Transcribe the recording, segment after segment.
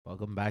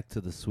Welcome back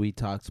to the Sweet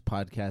Talks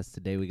podcast.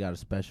 Today we got a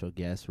special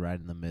guest right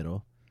in the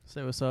middle.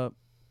 Say what's up.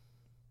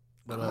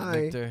 What up, Hi.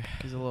 Victor?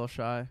 He's a little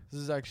shy. This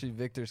is actually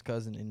Victor's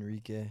cousin,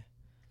 Enrique.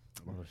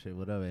 Oh shit,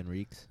 what up,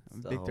 Enrique?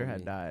 It's the Victor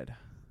had homie. died.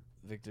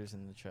 Victor's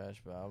in the trash,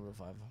 but I'll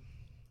revive him.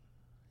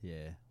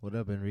 Yeah. What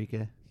up,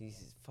 Enrique?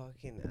 He's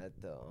fucking at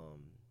the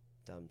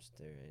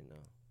dumpster right now.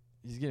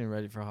 He's getting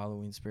ready for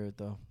Halloween spirit,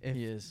 though. If-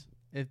 He is.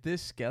 If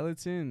this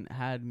skeleton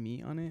had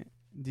meat on it,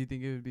 do you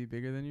think it would be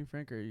bigger than you,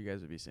 Frank, or you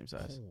guys would be same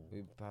size?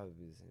 We'd probably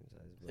be the same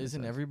size. but-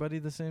 Isn't everybody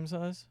the same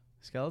size?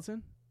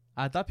 Skeleton?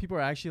 I thought people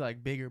were actually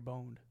like bigger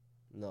boned.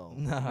 No.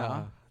 Nah. Nah.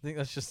 I think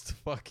that's just a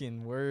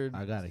fucking word.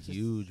 I got a It's just-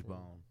 huge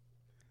bone.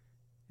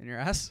 In your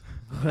ass?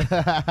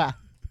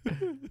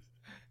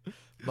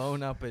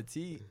 Bon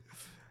appetit.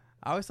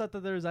 I always thought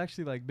that there was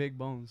actually like big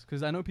bones,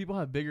 because I know people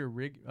have bigger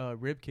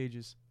rib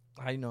cages,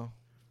 I know.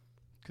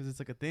 because it's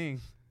like a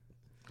thing.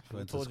 Who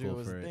Went to told you it school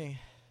was for a it. thing?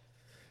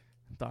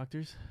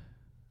 Doctors?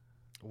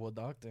 What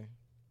doctor?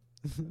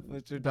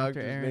 What's your Dr.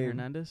 doctor's Aaron name?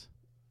 Hernandez?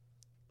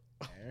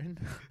 Aaron?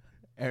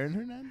 Aaron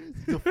Hernandez?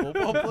 The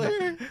football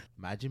player?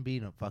 Imagine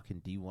being a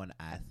fucking D1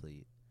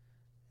 athlete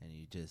and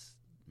you just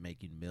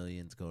making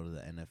millions, go to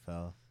the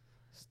NFL.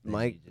 then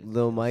Mike, you just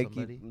Lil kill Mikey,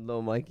 somebody.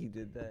 Lil Mikey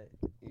did that.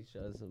 He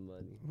shot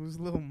somebody. Who's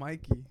Little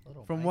Mikey?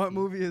 Little From what Mikey.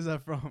 movie is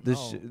that from? The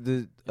No. the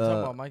You talking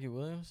about Mikey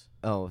Williams?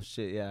 oh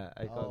shit, yeah,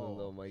 I called him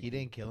Lil Oh, Mikey. he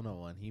didn't kill no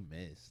one. He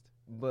missed.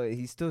 But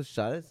he still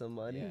shot at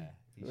somebody. Yeah.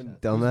 He What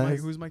shot dumbass.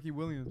 Who's Mikey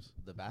Williams?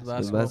 the The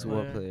basketball,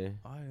 basketball player. player.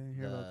 Oh, I didn't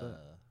hear about that.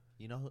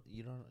 You don't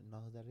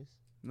know who that is?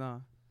 Nah.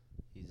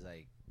 He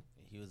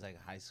was like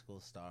a high school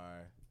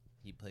star.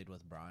 He played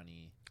with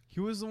Bronny. He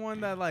was the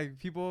one that like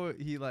people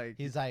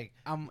He's like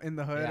I'm in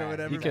the hood yeah, or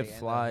whatever. He could like in the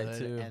fly, hood,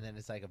 too. and then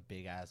it's like a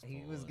big ass.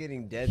 He was bullet.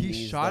 getting dead. He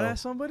knees, shot though. at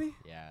somebody?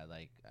 Yeah,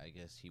 like I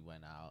guess he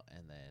went out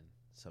and then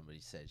somebody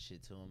said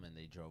shit to him and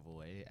they drove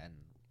away and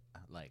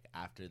like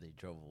after they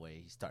drove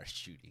away he started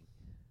shooting.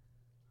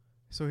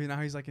 So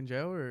now he's like in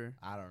jail, or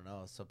I don't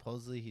know.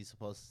 Supposedly he's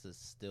supposed to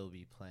still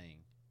be playing,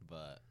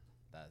 but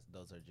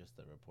those are just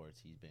the reports.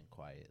 He's been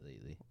quiet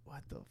lately.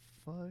 what the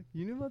fuck?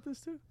 You knew about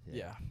this too?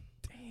 Yeah.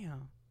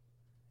 Damn.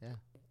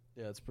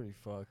 Yeah, it's pretty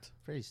fucked.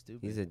 Pretty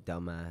stupid. He's a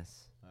dumbass.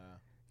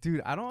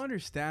 Dude, I don't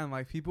understand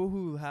like people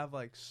who have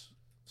like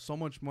so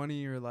much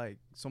money or like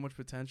so much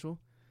potential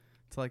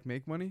to like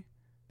make money.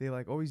 They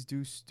like always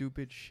do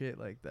stupid shit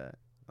like that.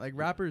 Like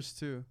rappers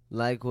too.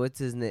 Like what's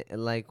his name?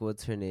 Like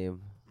what's her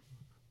name?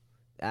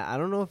 I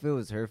don't know if it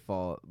was her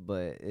fault,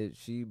 but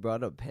she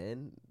brought a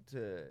pen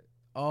to.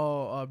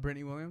 Oh,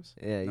 Brittany Williams?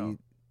 Yeah, No.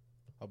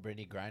 Oh,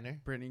 Brittany Griner?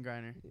 Brittany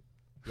Griner.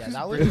 Yeah,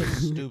 that was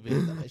just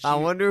stupid. I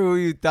wonder who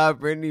you thought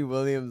Brittany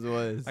Williams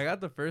was. I got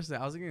the first thing.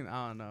 I was thinking,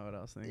 I don't know what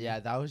I was thinking. Yeah,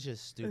 that was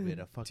just stupid.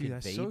 A fucking Dude,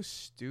 that's vape. so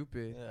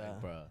stupid. Yeah.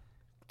 Like, bruh.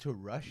 To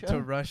Russia?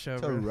 To Russia,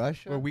 To bro.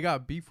 Russia? Where we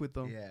got beef with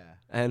them. Yeah.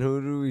 And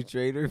who do we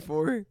trade her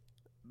for?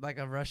 Like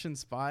a Russian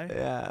spy.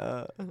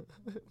 Yeah.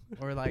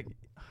 Or like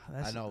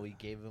I know, we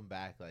gave him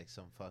back like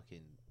some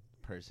fucking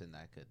person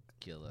that could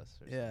kill us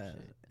or Yeah. some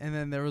shit. And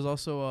then there was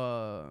also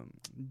a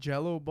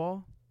Jello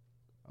ball.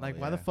 Like,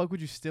 why the yeah. fuck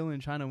would you steal in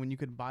China when you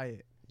could buy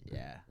it?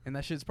 Yeah. And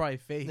that shit's probably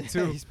fake Yeah,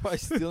 too. he's probably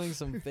stealing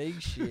some fake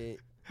shit.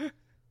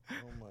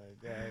 Oh my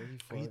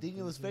god. Oh, you think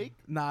it was fake?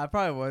 Nah, it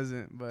probably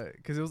wasn't, but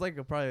because it was like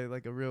probably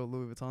like a real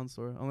Louis Vuitton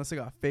store, unless they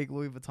got fake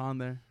Louis Vuitton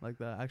there, like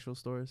the actual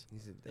stores.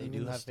 They Even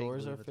do the have fake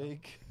stores Louis are Vuitton?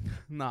 fake.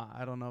 Nah,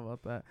 I don't know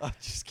about that. I'm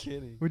just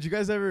kidding.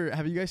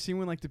 Have you guys seen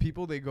when like the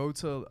people they go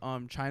to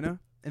China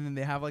and then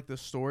they have like the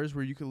stores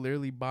where you could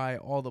literally buy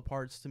all the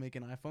parts to make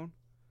an iPhone?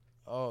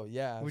 Oh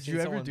yeah. I've Would seen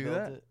you ever someone do build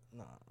that? It.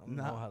 Nah, I don't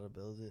Nah. know how to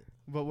build it.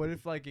 But what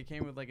if like it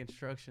came with like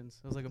instructions?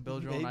 It was like a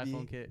build your own Maybe.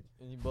 iPhone kit.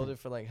 And you build it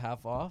for like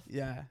half off.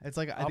 Yeah, it's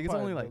like I I'll think it's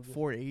probably only like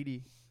build it.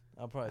 $480.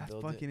 I'll probably That's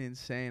build fucking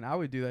insane. I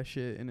would do that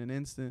shit in an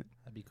instant.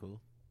 That'd be cool.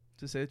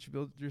 To say that you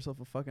built yourself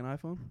a fucking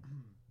iPhone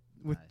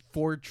with Nice.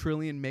 4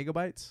 trillion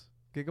gigabytes.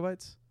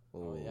 it.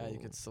 Oh yeah, you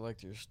could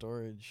select your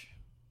storage.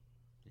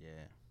 Yeah.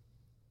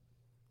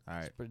 All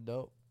right. It's pretty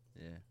dope.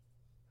 Yeah.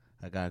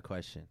 I got a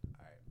question.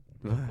 All right.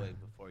 Real quick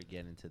before we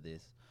get into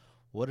this.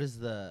 What is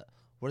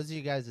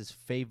you guys'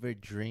 favorite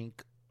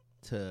drink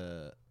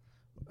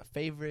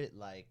favorite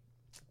like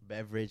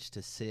beverage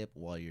to sip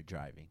while you're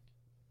driving?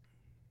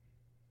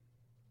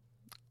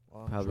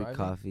 While I'm Probably driving.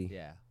 coffee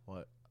Yeah.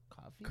 What?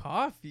 Coffee?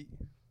 Coffee.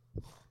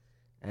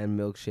 and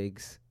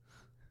milkshakes.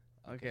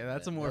 Okay,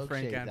 that's a more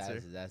frank milkshake,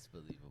 answer. That's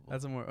believable.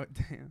 That's a more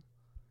damn.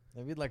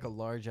 Maybe like a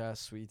large ass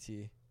sweet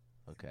tea.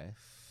 okay.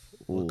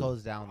 Ooh. What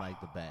goes down like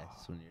the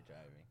best when you're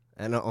driving?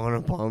 And on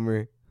a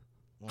Palmer.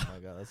 Oh my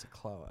god, that's a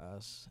clout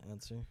ass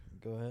answer.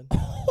 Go ahead.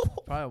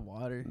 Probably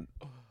water.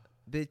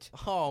 Bitch.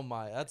 Oh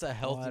my, that's a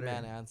healthy Water.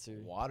 man answer.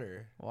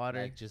 Water.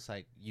 Water. Like just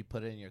like you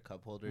put it in your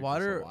cup holder.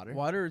 Water, Just a water.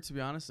 water. To be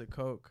honest, a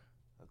Coke.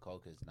 A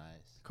Coke is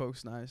nice.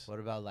 Coke's nice. What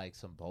about like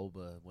some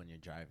boba when you're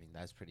driving?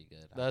 That's pretty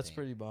good. I That's think.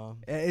 pretty bomb.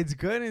 It's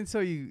good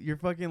until you're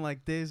fucking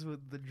like this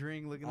with the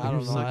drink looking. I like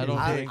don't you're know. I sucking don't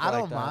I- dick. drink I like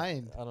don't that.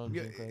 mind. I don't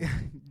drink like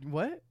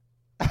what?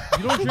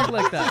 You don't drink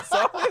like that.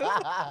 Saw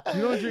him?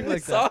 You don't drink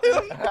like Saw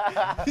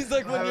that. him? He's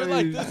like when I you're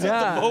like mean, this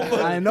yeah, with the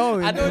boba. I know.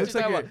 I know what It's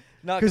you're like talking about.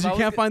 Nah, because you I was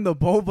can't find the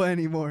boba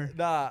anymore.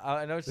 Nah,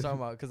 I know what you're talking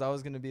about. Because I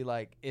was gonna be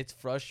like, it's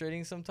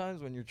frustrating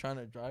sometimes when you're trying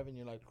to drive and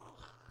you're like,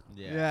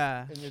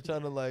 Yeah. and you're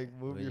trying to like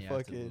move When your you have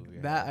to fucking. move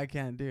your That head I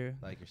can't do.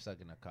 like you're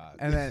sucking a cock.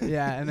 And then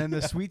and then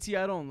the sweet tea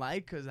I don't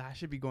like because that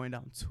should be going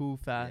down too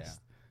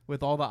fast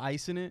with all the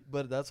ice in it.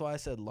 But that's why I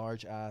said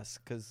large ass.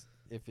 Because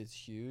if it's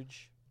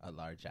huge, A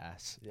large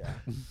ass. yeah,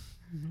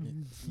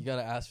 you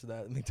gotta ask for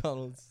that at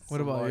McDonald's. It's What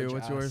a about you? large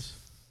What's ass. yours?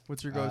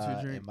 What's your go-to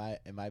drink?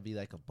 It might be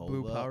like a boba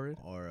Blue Powerade?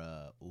 or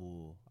a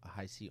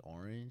high C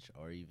orange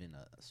or even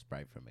a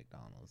Sprite from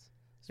McDonald's.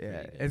 It's Yeah,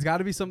 pretty good. it's got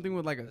to be something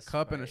with like a A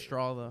cup and a Sprite.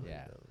 straw though.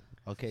 Yeah.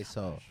 Okay,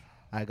 so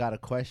I got a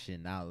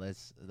question now.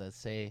 Let's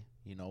say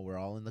we're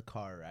all in the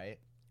car, right?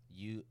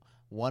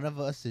 One of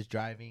us is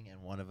driving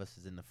and one of us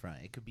is in the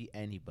front. It could be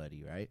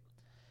anybody, right?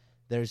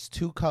 There's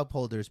 2 cup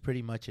holders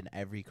pretty much in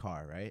every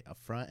car, right? A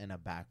front and a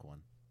back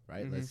one,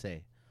 right? Mhm. Let's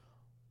say,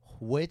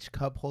 which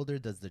cup holder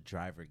does the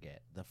driver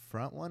get? The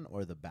front one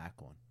or the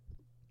back one?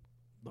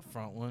 The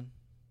front one.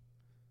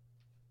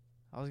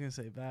 I was gonna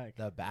say back.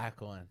 The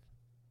back one.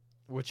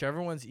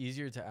 Whichever one's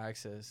easier to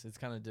access. It's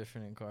kind of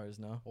different in cars,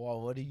 no?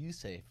 Well, what do you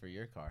say for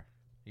your car?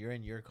 You're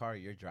in your car.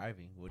 You're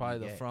driving. What Probably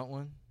do you the get? front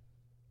one.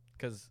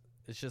 Because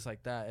it's just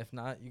like that. If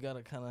not, you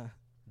gotta kind of.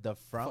 The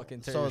front.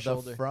 Fucking tear So your the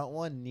shoulder. front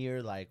one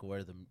near like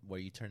where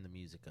you turn the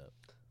music up.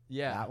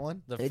 Yeah. That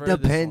one. The It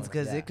furthest depends one.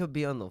 because Yeah. it could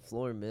be on the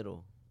floor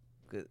middle,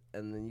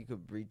 and then you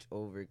could reach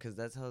over because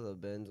that's how the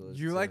Benz was.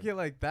 You too. like it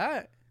like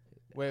that?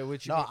 Wait,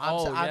 which you No, mean?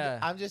 Oh, yeah.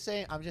 I'm just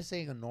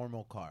saying a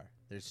normal car.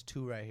 There's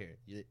 2 right here.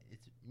 It's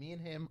me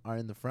and him are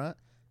in the front,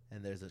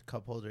 and there's a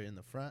cup holder in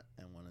the front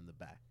and one in the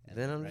back. And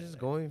Then I'm right just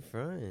there. going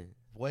front.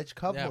 Which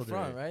cup Yeah, holder?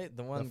 front, right?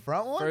 The one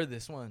front one?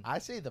 furthest one. I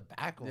say the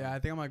back one. Yeah, I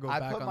think I might go I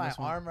back put on my this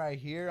one. arm right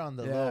here on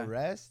the Yeah. little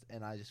rest,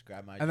 and I just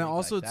grab my. And then drink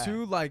also like that.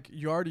 too, like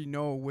you already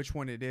know which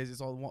one it is.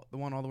 It's all the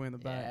one all the way in the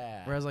back.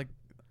 Yeah. Whereas like,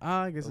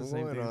 I guess I'm it's the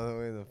same going thing. all the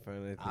way in the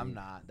front. I think. I'm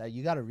not. That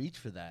you gotta reach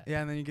for that.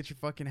 Yeah, and then you get your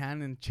fucking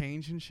hand and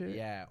change and shit.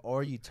 Yeah,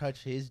 or you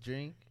touch his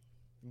drink.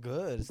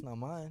 Good. It's not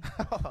mine.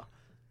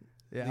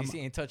 Yeah, At least he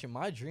ain't touching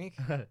my drink.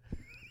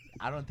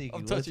 I don't think I'm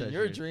you would touching touch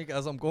your yours. drink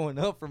as I'm going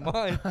up for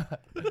mine.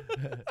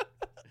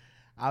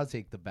 I'll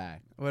take the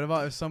back. What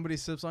about if somebody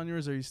sips on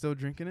yours? Are you still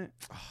drinking it?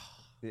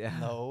 Yeah.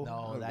 No.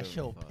 No, don't that give a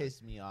shit'll fuck.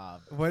 piss me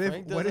off. What Frank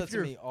if does what that if to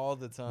you're me all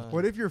the time.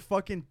 what if you're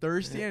fucking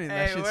thirsty and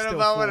that Hey, shit's what still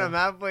about full? when I'm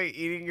halfway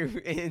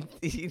eating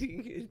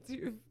eating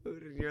into your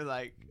food and you're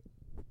like,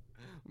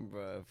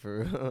 bruh,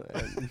 for real?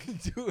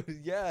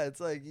 Dude, yeah,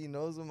 it's like he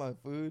knows when my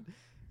food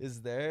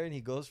is there and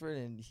he goes for it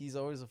and he's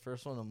always the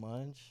first one to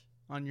munch.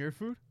 On your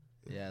food?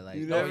 Yeah, like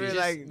You No, never just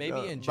like maybe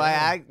no, in by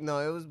general.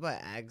 no, it was by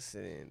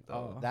accident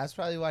though. Oh. that's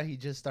probably why he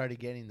just started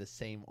getting the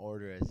same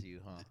order as you,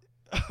 huh?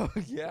 Oh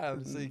yeah,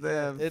 so you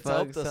Damn, it's fuck,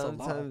 helped us a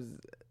lot. sometimes.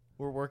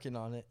 We're working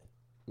on it.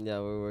 Yeah,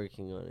 we're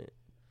working on it.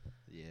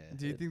 Yeah.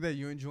 Do you think that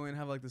you and Julian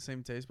have like the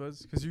same taste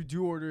buds? Because you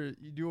do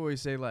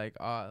always say like,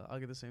 I'll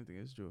get the same thing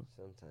as Jewel.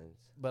 Sometimes.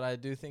 But I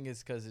do think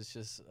it's because it's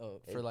just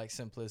for like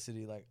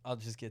simplicity. Like I'll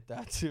just get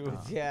that too.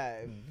 Yeah,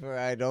 for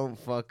I don't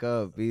fuck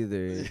up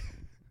either.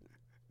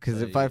 Because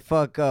So if I you-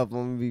 fuck up,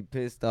 I'm gonna be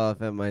pissed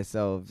off at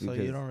myself. So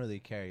Because you don't really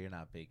care. You're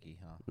not picky,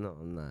 huh? no,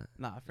 I'm not.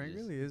 Nah, Frank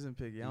Just- really isn't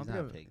picky. I don't he's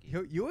think not I've-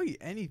 picky. You'll eat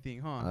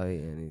anything, huh? I'll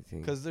eat anything.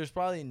 Because there's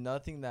probably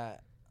nothing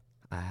that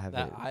I haven't.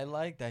 that I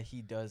like that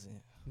he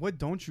doesn't. What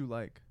don't you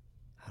like?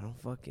 I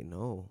don't fucking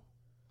know.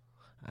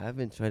 I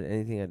haven't tried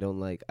anything I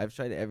don't like. I've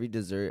tried every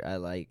dessert I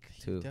like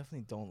You too.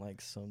 definitely don't like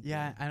something.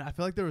 Yeah, and I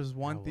feel like there was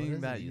one what thing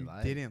doesn't that he you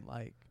like? didn't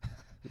like.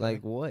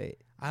 Like what?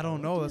 I don't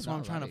What know. do That's you what I'm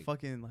not trying to like?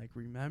 fucking like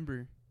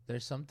remember.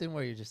 There's something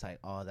where you're just like,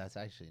 oh, that's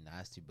actually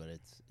nasty, but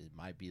it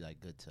might be like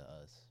good to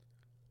us.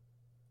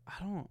 I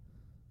don't.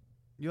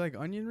 You like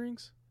onion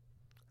rings?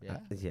 Yeah.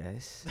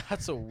 Yes.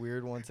 That's a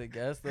weird one to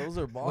guess. Those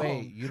are bomb.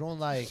 Wait, you don't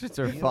like Shits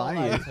are you don't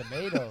like fire.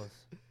 tomatoes.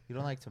 You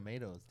don't like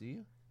tomatoes, do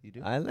you? You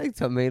do? I like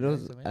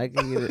tomatoes. You like I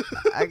can eat it.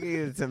 I can eat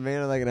a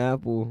tomato like an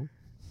apple.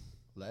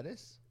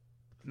 Lettuce?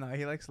 No,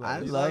 he likes I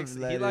lettuce. he love likes he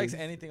likes lettuce.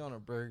 anything on a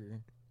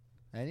burger.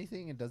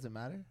 Anything? It doesn't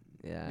matter.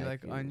 Yeah. You I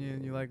like can-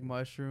 onion. You like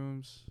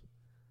mushrooms.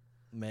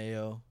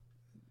 Mayo.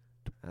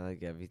 I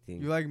like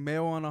everything. You like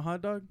mayo on a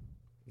hot dog?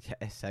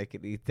 Yes, I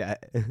could eat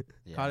that.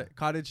 Yeah.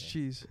 Cottage Yeah.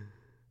 cheese.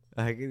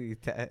 I could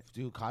eat that.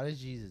 Dude,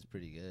 cottage cheese is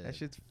pretty good. That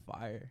shit's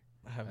fire.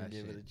 I haven't That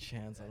given it shit- a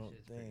chance. I that don't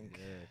shit's pretty think.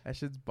 good. That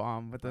shit's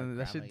bomb. But My then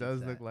that shit grandma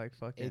does eats look that. like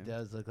fucking. It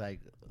does look like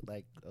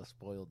a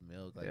spoiled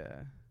milk, like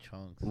Yeah.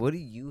 chunks. What do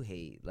you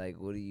hate? Like,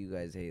 what do you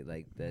guys hate?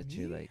 Like that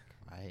you Me? like?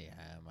 I hate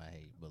ham. I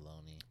hate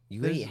bologna.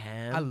 You There's- hate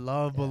ham? I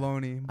love Yeah.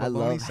 bologna. I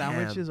Bologna love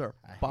sandwiches are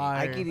I hate fire.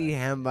 I could eat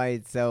ham by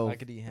itself. I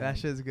could eat ham. That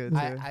shit's good too.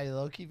 I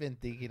low-key been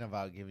thinking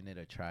about giving it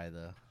a try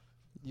though.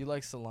 You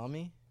like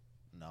salami?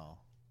 No.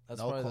 That's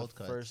No probably cold the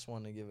cuts. first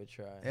one to give a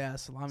try. Yeah,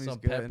 salami's Some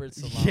good. peppered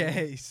salami.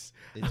 Yes.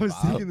 It's I was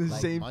bomb, thinking the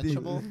like same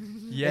munchable? thing.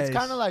 Yes. It's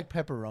kind of like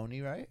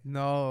pepperoni, right?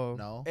 no.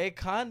 No. It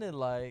kind of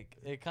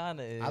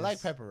is. I like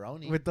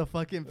pepperoni. With the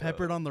fucking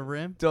peppered on the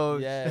rim.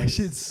 Don't. Yeah. That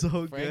shit's so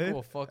Frank good.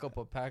 will fuck up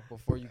a pack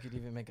before you could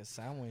even make a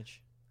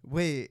sandwich.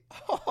 Wait.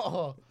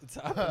 Oh. It's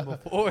happened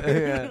before.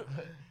 Yeah.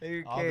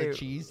 All the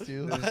cheese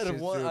too. I had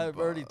Shit's one. your I've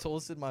already bomb.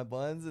 toasted my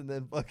buns and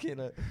then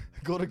fucking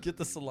go to get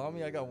the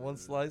salami. I got one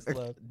slice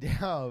left.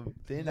 Damn,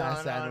 thin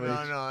ass sandwich.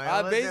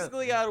 I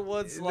basically had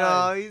one No,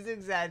 slice. he's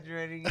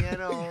exaggerating. You You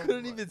know.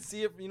 couldn't even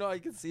see it. You know, I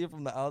can see it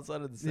from the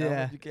outside of the sandwich.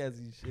 Yeah. You can't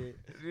see shit.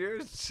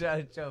 You're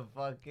such a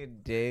fucking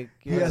dick.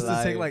 He You're has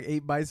to take like- like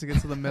 8 bites to get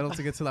to the middle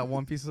to get to that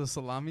one piece of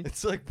salami.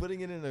 It's like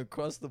putting it in a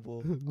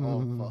crustable.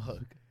 Oh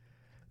fuck.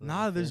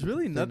 Nah, there's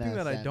really nothing Thin-ass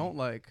that I sandwich. don't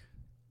like.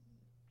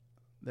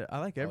 I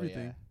like Oh,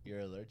 everything. yeah. You're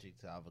allergic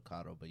to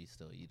avocado, but you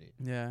still eat it.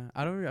 Yeah,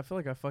 I don't. I feel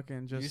like I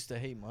fucking You used just. to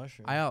hate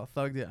mushrooms. I out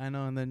thugged it. I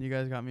know, and then you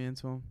guys got me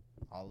into them.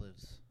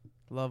 Olives.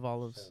 Love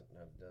olives.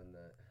 I've done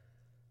that.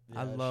 Yeah,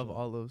 I love shouldn't-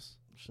 olives.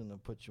 Shouldn't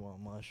have put you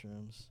on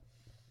mushrooms.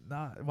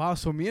 Nah, wow.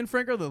 So me and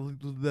Frank are the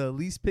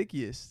least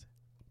pickiest.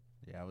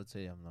 Yeah, I would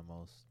say I'm the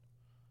most.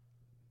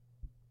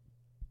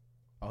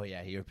 Oh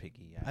yeah, you're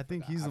picky. Yeah, I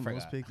think forgot. he's I the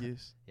most forgot.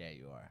 pickiest. Yeah,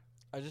 you are.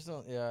 I just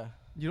don't. Yeah,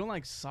 You don't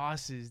like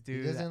sauces, He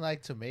dude. doesn't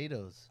like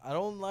tomatoes. I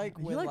don't like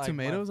You when like my-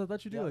 tomatoes? I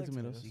thought you do Yeah, I like like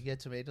tomatoes. tomatoes. You get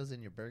tomatoes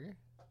in your burger?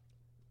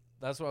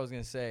 That's what I was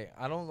gonna say.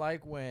 I don't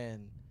like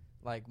when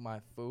like my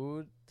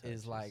food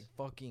is Touches. like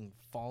fucking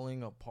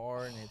falling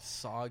apart and it's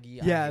soggy.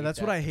 Yeah, hate that's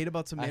what that. I hate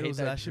about I hate tomatoes.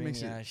 that that shit makes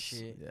it. green ass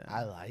shit. Yeah.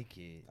 I like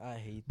it. I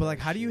hate. But that like,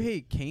 how do you shit.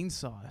 hate cane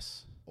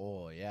sauce?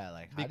 Oh yeah,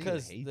 like how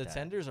Because do you hate the that?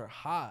 tenders are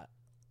hot,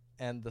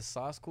 and the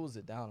sauce cools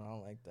it down. I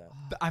don't like that.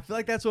 I feel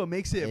like that's what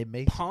makes it,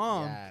 makes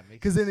palm. yeah, it makes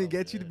Because then so it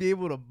gets you to good. be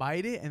able to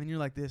bite it, and then you're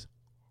like this.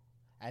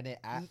 And it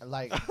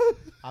like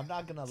I'm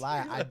not gonna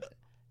lie,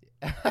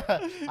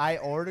 I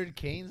ordered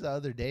canes the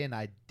other day and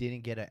I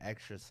didn't get an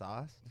extra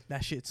sauce.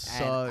 That shit And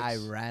sucks. I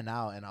ran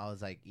out and I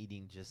was like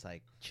eating just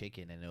like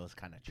chicken and it was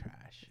kind of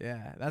trash.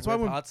 Yeah, that's With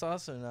why when hot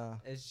sauce or no?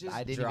 It's just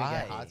I didn't dry. even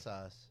get hot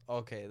sauce.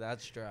 Okay,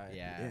 that's dry.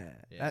 Yeah.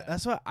 yeah,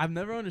 that's why I've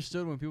never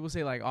understood when people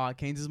say like, "Oh,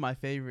 Cane's is my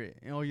favorite."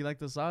 You know, you like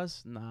the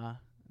sauce? Nah.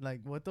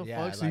 Like what the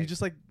Yeah, fuck? So you like-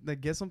 just like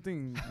get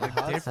something like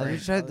Hot different. Have you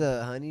Right. tried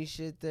the honey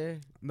shit there?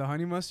 The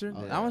honey mustard?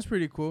 Oh, that yeah. one's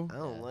pretty cool. I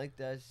don't Yeah. like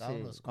that That one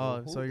shit. was cool.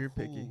 Oh, so you're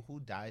picky. Who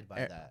died by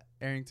Eh, that?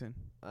 Arrington.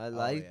 I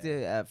liked yeah.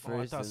 it at Oh, I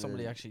first. thought and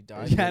somebody then- actually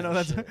died. Yeah, I from know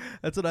that that's shit.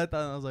 that's what I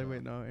thought. I was like,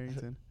 wait, no,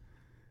 Arrington.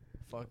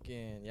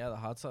 Fucking yeah, the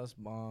hot sauce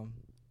bomb.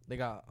 They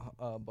got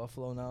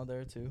Buffalo now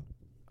there too.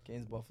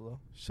 Cane's Buffalo.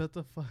 Shut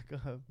the fuck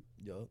up.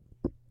 Yup.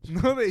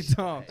 No, they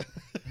don't.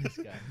 This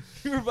guy.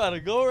 You're about to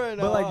go right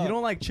now. But like, huh? you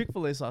don't like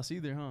Chick-fil-A sauce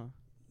either, huh?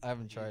 I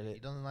haven't tried He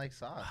it. doesn't like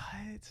sauce.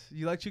 What?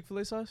 You like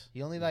Chick-fil-A sauce?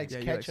 He only likes Yeah,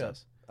 you like ketchup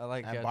sauce. I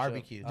like And ketchup.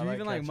 barbecue. I Do you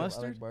even like ketchup. I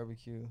mustard?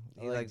 barbecue.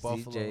 I He like likes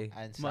buffalo. DJ.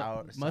 and Mu-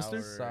 sour,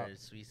 mustard? sour,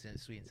 sweet and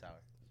sour.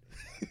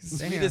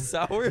 Sweet Damn. and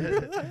sour.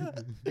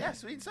 Yeah,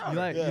 sweet and sour. You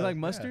like Yeah. you like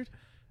mustard?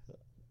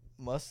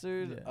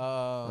 Mustard. Yeah.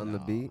 On the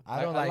beat?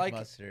 I don't I like, like-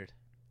 mustard.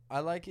 I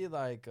like it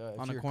like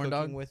On if a you're corn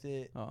cooking dog? with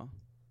it. Oh,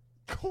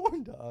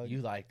 Corn dog.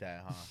 You like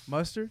that, huh?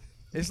 mustard?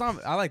 It's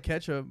not. I like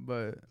ketchup,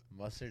 but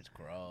Mustard's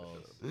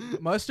gross.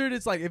 mustard.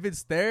 It's like if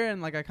it's there and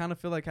like I kind of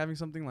feel like having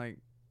something like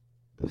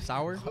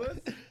sour.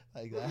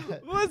 Like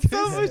that. What's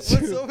up with What's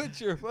you? up with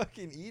your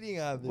fucking eating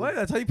habits? What?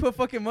 That's how you put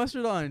fucking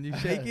mustard on. You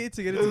shake it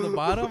to get it to the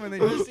bottom, and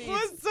then you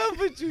What's up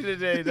with you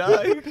today,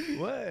 dog?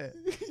 what?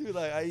 You're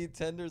like, I eat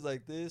tenders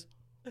like this.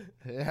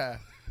 Yeah.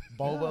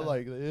 Boba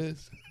like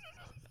this.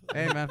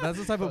 Hey man, if that's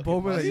the type of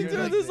Fucking boba that You you mustard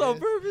doing like. this on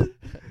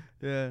purpose?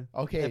 Yeah.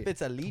 Okay. If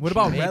it's a lychee, What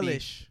about maybe.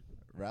 relish?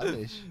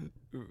 Relish.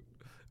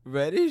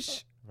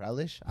 Reddish?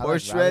 Relish? I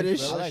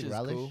Horseradish? I like Relish is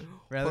relish. cool.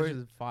 Relish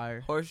is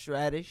fire.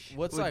 Horseradish?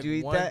 What's Would like you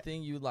eat one that?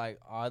 thing you like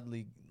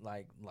oddly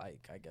like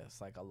I guess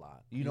like a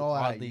lot. You know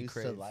what I oddly used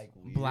to crave? like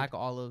weird? Black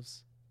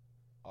olives.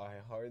 I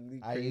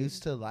hardly I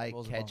used to like What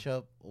was it called?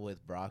 ketchup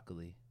with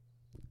broccoli.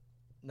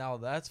 Now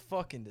that's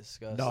fucking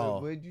disgusting. No.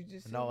 What did you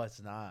just say? No,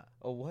 it's not.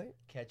 Oh, what?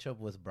 Ketchup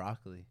with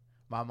broccoli.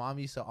 My mom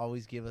used to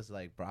always give us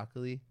like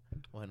broccoli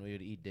when we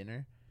would eat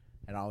dinner,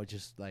 and I would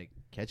just like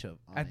ketchup.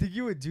 On I it. think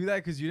you would do that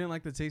because you didn't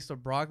like the taste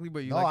of broccoli,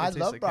 but you No, like the I taste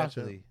love of ketchup.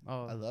 broccoli.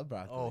 Oh, I love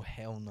broccoli. Oh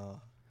hell no.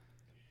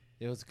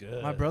 It was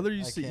good. my brother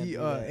used to can't eat do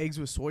that. eggs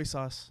with soy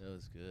sauce. It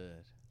was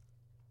good.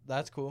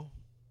 That's cool.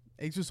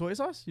 Eggs with soy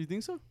sauce? You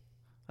think so?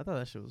 I thought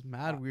that shit was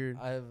mad weird.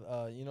 I've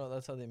you know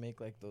that's how they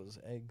make like those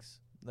eggs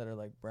that are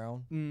like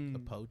brown. The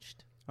Mm,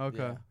 poached. okay.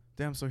 Yeah.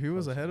 Damn. So he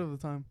was Poached. ahead of the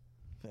time.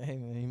 Hey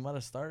man, you might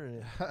have started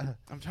it.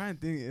 I'm trying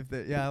to think if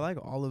that. Yeah, I like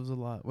olives a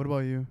lot. What about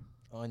you?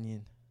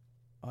 Onion.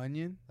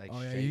 Onion? Like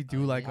oh yeah, straight you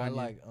do like I onion.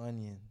 like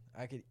onion.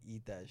 I could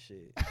eat that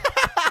shit.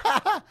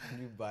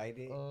 You bite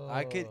it?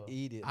 I could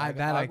eat it. I Like,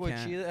 bet I agua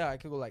can't. chile, I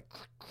could go like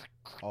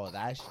Oh,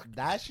 that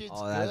shit's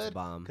Oh, that's good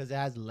bomb. because it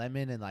has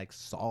lemon and like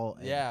salt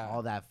and Yeah.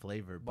 all that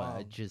flavor. But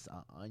Bomb. it's just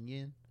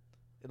onion.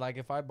 like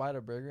if I bite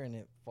a burger and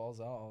it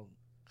falls out,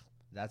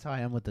 That's how I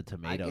am with the I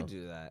tomato. could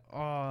do that. Oh,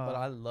 but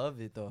I love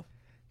it though.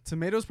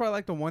 Tomatoes probably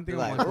like the one thing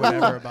I'm Like, like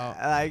whatever about.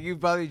 Like you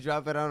probably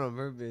drop it out on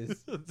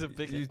purpose. to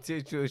pick You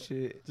take your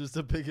shit. just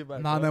to pick it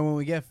back Nah, up. then when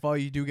we get pho,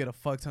 you do get a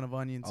fuck ton of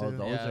onion too. Oh,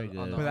 those Yeah, are on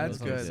good. the- but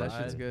that's on the good. That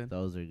side. shit's good.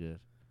 Those are good.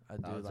 I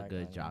That do was like a good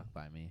onion. jock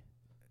by me.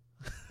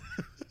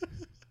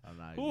 I'm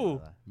not Who? gonna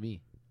lie.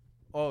 Me.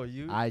 Oh,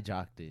 you? I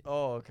jocked it.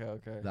 Oh,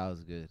 okay. That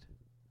was good.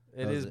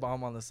 It that is was it.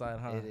 bomb on the side,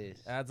 huh? It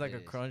is. Adds like It a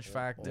is. crunch Or-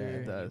 factor. or It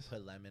you does.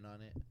 put lemon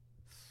on it.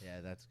 Yeah,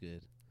 that's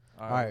good.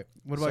 All right.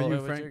 What about So, you,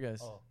 what's Frank? your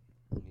guys?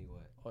 Me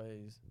what? Oh,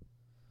 yeah,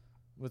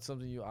 what's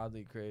something you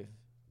oddly crave?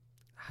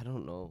 I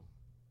don't know.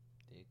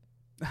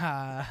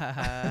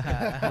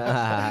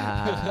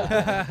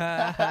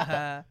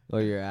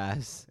 Or your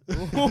ass.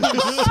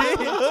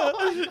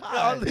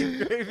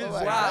 Oddly crave is Oh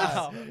my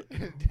wow.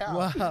 Down.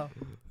 Wow.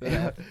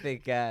 That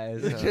thick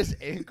ass. You're huh?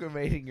 just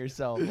incriminating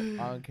yourself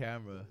on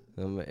camera.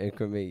 I'm gonna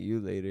increment you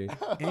later.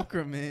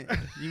 Increment.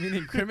 You mean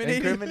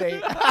incriminating?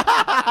 Incriminate.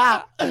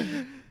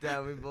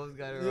 Damn, we both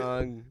got it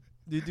wrong.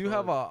 You do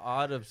have a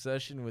odd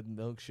obsession with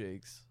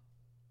milkshakes.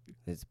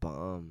 It's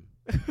bomb.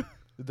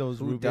 Those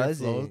Who root beer does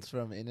it? floats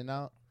from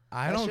In-N-Out.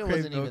 I That don't shit crave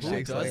wasn't even that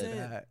milkshakes good. like Doesn't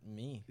that.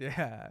 Me.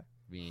 Yeah.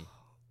 Me.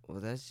 Well,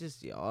 that's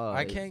just y'all.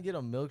 I can't get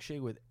a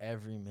milkshake with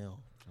every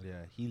meal.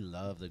 Yeah, he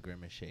loved the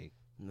Grimace shake.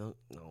 No,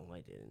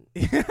 I didn't.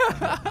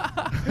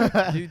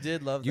 You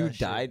did love You that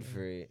died shit.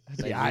 for it.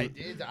 Yeah, I you-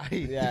 did die.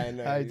 Yeah, I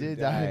know. I you did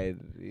die. died.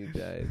 You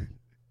died.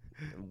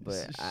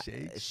 But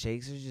Shakes.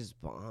 shakes are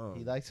just bomb.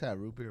 He likes that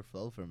root beer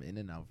float from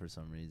In-N-Out for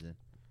some reason.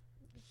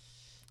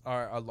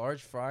 Are a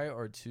large fry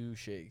or 2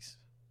 shakes?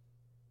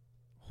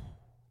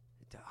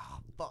 Oh,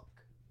 fuck.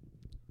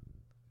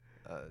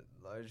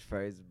 Large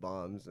fries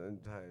bomb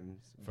sometimes.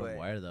 From but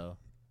where though?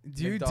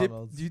 Do you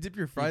McDonald's. dip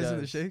your fries in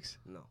the does. shakes?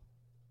 No.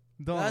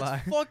 Don't That's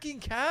lie. fucking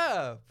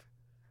cap.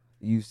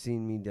 You've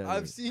seen me done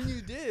I've it. seen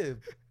you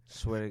dip.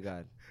 Swear to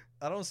God.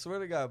 I don't swear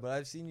to God, but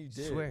I've seen you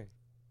dip. Swear.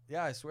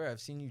 Yeah, I swear I've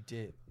seen you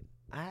dip.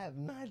 I have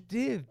not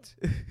dipped.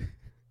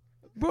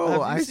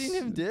 Bro, have you seen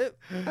him dip?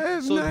 I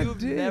have So not you've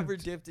dipped. never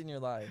dipped in your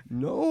life.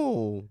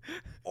 No.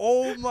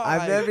 Oh my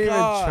I've never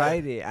God. even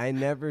tried it. I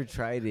never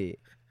tried it.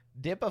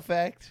 Dip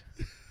effect.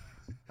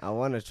 I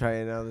want to try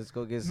it now. Let's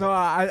go get some. No,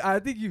 I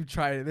think you've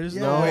tried it. There's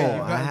no No, way you've I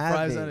gotten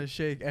fries on haven't. a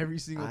shake every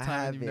single I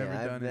time. You've haven't.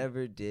 never I've done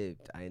never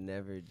dipped. I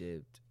never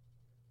dipped.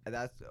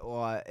 That's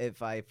well,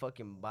 if I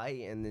fucking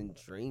bite and then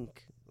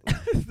drink.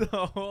 it.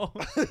 No.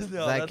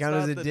 No, that count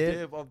as a the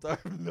dip? I'm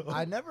talking, no.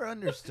 I never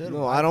understood.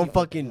 No, why I don't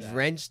people do fucking that.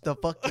 drench the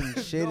fucking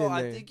shit no, in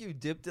I there. think you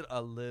dipped it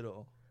a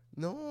little.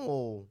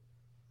 No,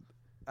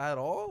 At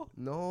all?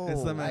 no.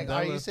 It's the Like, Mandela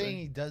are you effect. saying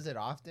he does it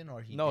often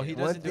or he? No, did he it?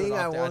 doesn't One do it thing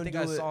I often. I won't think do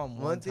I it- saw him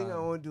one thing I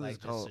time. won't do Like is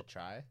just count. to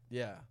try.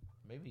 Yeah.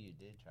 Maybe you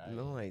did try. it.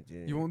 No, I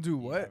didn't. You won't do You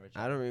what? never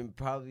tried I it. don't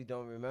probably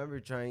don't remember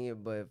trying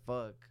it, but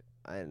fuck,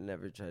 I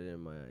never tried it in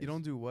my eyes. You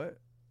don't do what?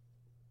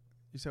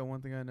 You said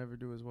one thing I never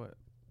do is what?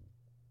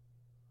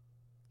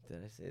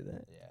 Did I say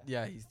that?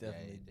 Yeah, he's Yeah,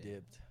 definitely he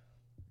did.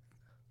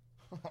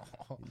 dipped.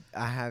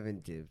 I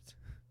haven't dipped.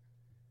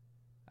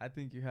 I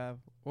think you have.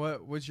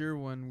 What's your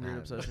one weird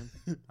haven't. obsession?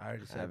 I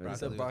already I said haven't He broccoli,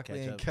 said with broccoli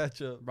and ketchup.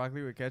 ketchup.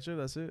 Broccoli with ketchup.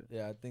 That's it.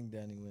 Yeah, I think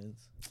Danny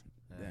wins.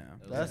 Yeah,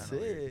 Damn. it was That's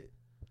kinda weird. it.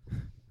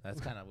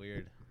 That's kind of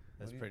weird.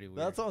 That's pretty weird.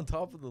 That's on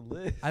top of the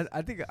list.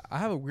 I think I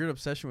have a weird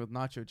obsession with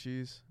nacho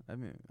cheese. I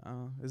mean,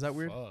 is that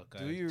weird? Fuck,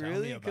 Do you tell me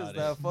really? Because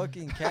about that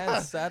fucking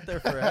can sat there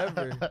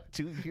forever.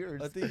 2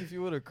 years. I think if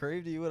you would have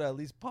craved it, you would at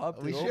least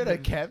popped we it. should have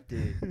open. kept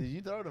it. Did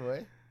you throw it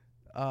away?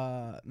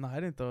 No, I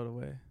didn't throw it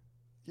away.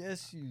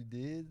 Yes, you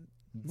did.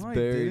 It's No, I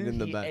buried didn't. in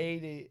the He back.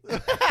 ate it.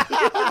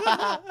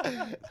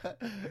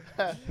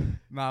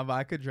 Nah, but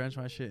I could drench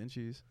my shit in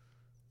cheese.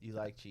 You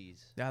like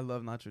cheese? Yeah, I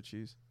love nacho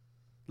cheese.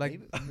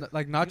 Like Maybe-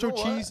 like You nacho know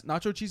what? cheese,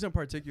 nacho cheese in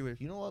particular.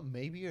 You know what?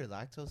 Maybe you're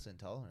lactose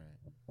intolerant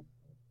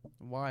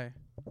Why?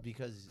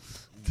 because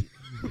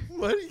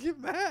Why do you get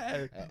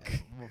mad?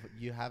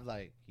 you have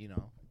like you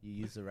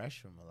use the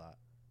restroom a lot.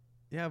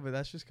 Yeah, but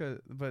that's just cause.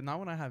 But not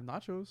when I have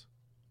nachos.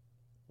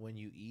 When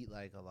you eat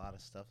like a lot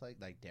of stuff like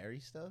dairy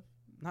stuff,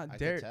 Not I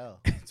dairy. can tell.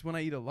 It's when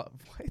I eat a lot.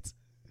 What?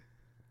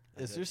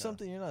 I Is could there tell.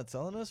 something you're not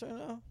telling us right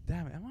now?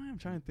 Damn it! Am I? I'm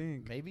trying to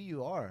think. Maybe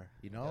you are.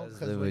 Does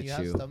Because live when with you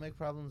have you. stomach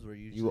problems, we're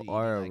usually You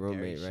are a eating, like,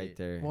 dairy roommate right shit.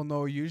 there. Well,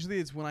 no. Usually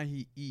it's when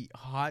I eat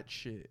hot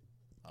shit.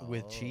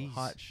 With Oh. cheese.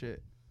 Hot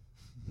shit.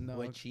 No.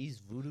 With cheese,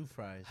 voodoo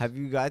fries. Have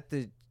you got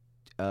the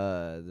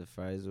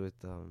fries with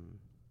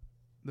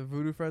The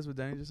voodoo fries with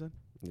Danny just said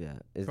yeah?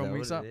 Is From that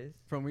what Wingstop? it is?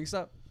 from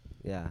Wingstop.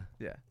 Yeah.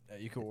 Yeah,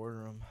 you can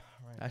order them.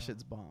 Right That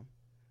shit's bomb.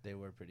 They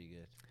were pretty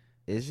good.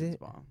 Is Shit's it?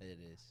 bomb. It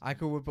is. I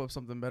could whip up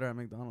something better at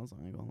McDonald's.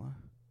 I ain't gonna lie.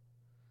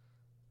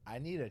 I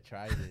need to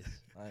try this.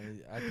 I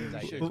think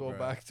Like you should this, go bro.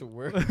 back to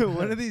work.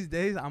 One of these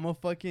days, I'm gonna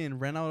fucking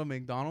rent out a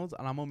McDonald's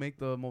and I'm gonna make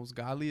the most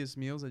godliest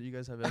meals that you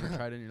guys have ever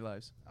tried in your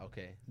lives.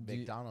 Okay, Do you-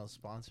 McDonald's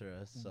sponsor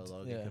us so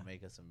Logan Yeah. can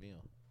make us a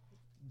meal.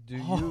 Do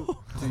you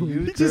Oh. do you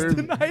He just curve-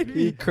 denied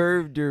He me.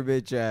 curved your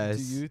bitch ass.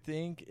 do you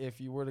think if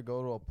you were to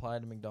go to apply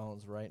to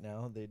McDonald's right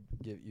now, they'd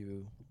give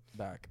you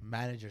back?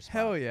 Manager spot.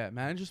 Hell yeah,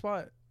 manager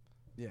spot.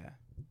 Yeah,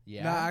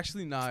 Yeah. Nah,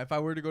 actually, nah. If I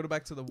were to go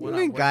back to the You one,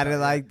 I ain't worked got at, it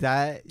yeah. like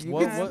that. You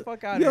What- can- what-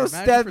 Fuck out You'll of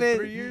here. step Manager in-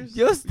 for 3 years.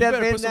 you'll You step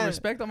better in put some that-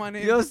 respect on my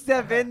name. You'll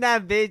step in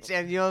that bitch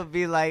and you'll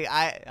be like,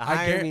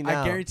 hire me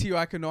now. I guarantee you,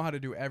 I could know how to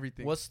do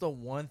everything. What's the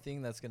one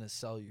thing that's gonna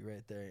sell you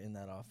right there in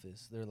that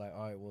office? They're like,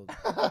 all right,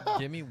 well,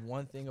 give me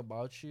one thing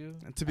about you,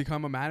 To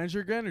become a manager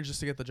again, or just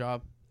to get the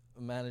job?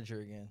 a manager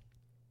again.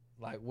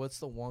 Like, what's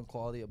the one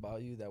quality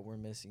about you that we're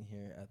missing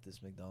here at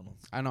this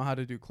McDonald's? I know how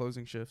to do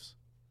closing shifts.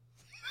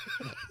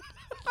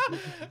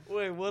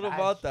 Wait, what That's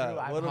about true. that?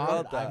 I've What heard-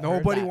 about I've that? heard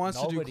Nobody that. wants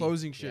to do Nobody.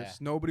 closing Yeah.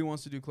 shifts. Nobody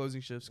wants to do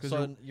closing shifts because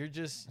So you're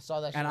just. I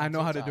saw that. and shit I on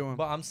know how to TikTok. do them.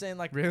 But I'm saying,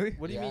 like, Really?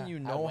 what do you Yeah, mean you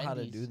at know how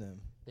to Wendy's. do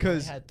them? They only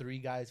 'Cause- had 3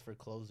 guys for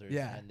closers.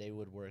 Yeah. And they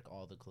would work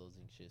all the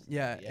closing shifts.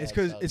 Yeah, it's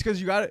so-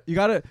 because you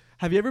gotta.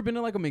 Have you ever been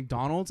to like a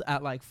McDonald's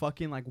at like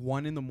fucking like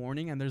 1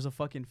 a.m. and there's a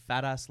fucking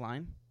fat ass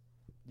line?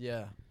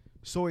 Yeah.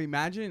 So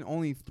imagine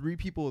only 3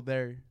 people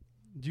there.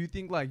 Do you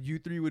think like you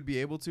 3 would be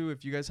able to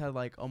if you guys had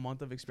like a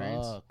month of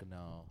experience? Fuck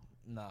no.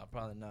 Nah,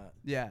 probably not.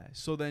 Yeah.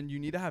 So then you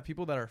need to have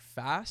people that are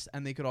fast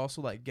and they could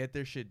also like get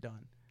their shit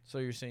done. So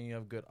you're saying you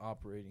have good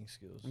operating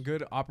skills.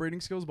 Good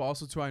operating skills, but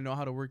also too I know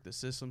how to work the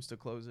systems to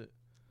close it.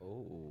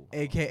 Oh.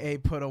 AKA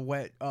put a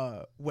wet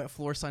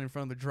floor sign in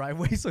front of the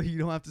driveway so you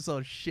don't have to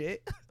sell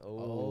shit.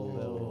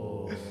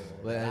 Oh.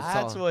 But it's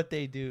That's all- what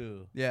they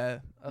do. Yeah.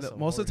 That's some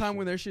Most of the time horseshit.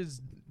 when their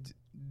shit's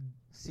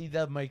See,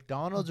 the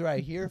McDonald's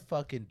right here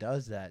fucking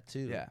does that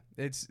too. yeah,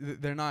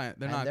 they're not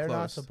They're closed.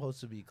 not supposed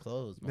to be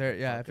closed. They're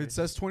yeah. If it motherfuckers.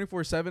 says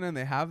 24/7 and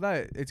they have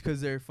that, it's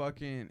because they're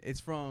fucking. It's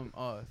from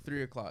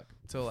 3 o'clock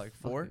till like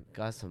 4.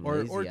 Got some Or-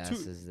 lazy or two-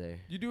 asses there.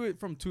 You do it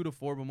from 2 to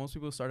 4, but most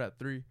people start at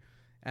 3,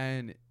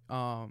 and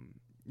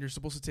you're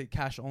supposed to take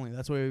cash only.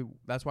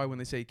 That's why when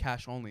they say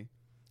cash only,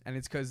 and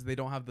it's because they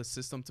don't have the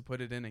system to put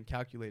it in and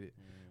calculate it.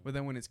 But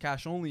then when it's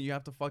cash only, you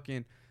have to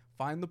fucking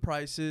find the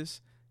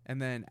prices and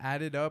then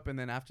add it up, and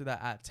then after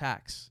that add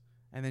tax,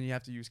 and then you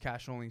have to use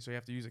cash only. So you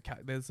have to use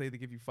let's say they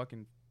give you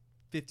fucking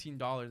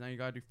 $15. Now you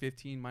gotta do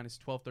 15 minus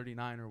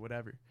 12.39 or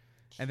whatever,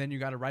 and then you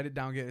gotta write it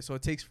down. Get it. So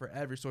it takes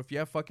forever. So if you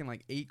have fucking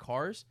like 8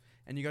 cars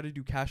and you gotta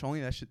do cash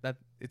only, that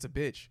it's a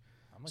bitch.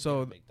 I'm gonna so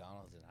go to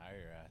McDonald's and hire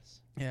your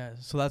ass. Yeah,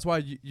 so that's why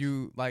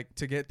you like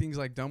to get things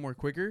like done more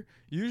quicker.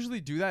 You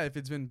usually do that if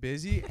it's been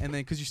busy, and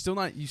then because you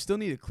still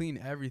need to clean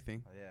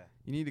everything. Oh, yeah.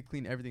 You need to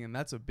clean everything, and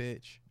that's a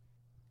bitch.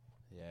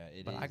 Yeah, it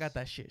is. But I got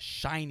that shit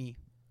shiny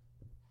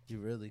You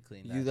really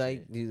clean that You like?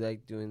 shit. Do you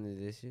like doing the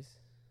dishes?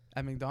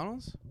 at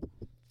McDonald's.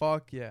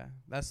 Fuck yeah,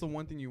 that's the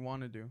one thing you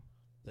want to do.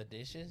 the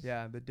dishes?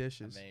 Yeah, the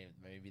dishes.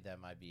 Maybe that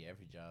might be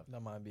every job. That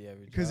might be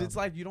every Because job. it's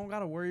like you don't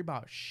gotta worry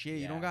about shit.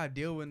 You don't Yeah. gotta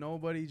deal with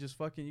nobody. Just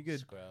fucking you could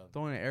Scrub.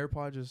 throw in an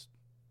AirPod. Just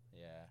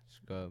Yeah.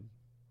 Scrub.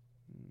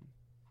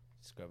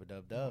 Scrub a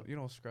dub dub. you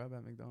don't scrub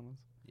at McDonald's.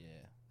 Yeah.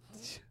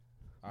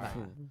 All right.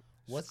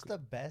 What's the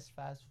best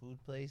fast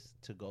food place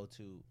to go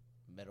to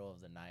middle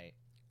of the night,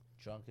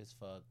 drunk as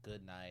fuck,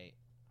 good night,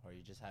 or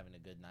you're just having a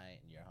good night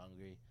and you're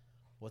hungry?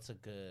 What's a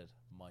good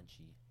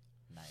munchy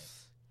night?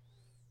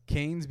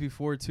 Canes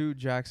before 2,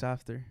 Jack's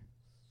after.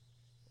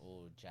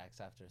 Oh,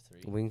 Jack's after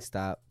 3.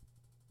 Wingstop.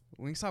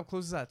 Wingstop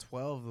closes at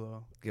 12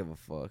 though. Give a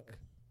fuck.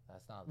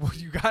 That's not. Well,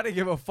 you gotta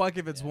give a fuck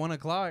if it's Yeah. 1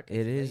 o'clock. It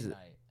late is.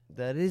 night.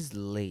 That is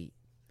late.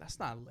 That's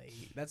not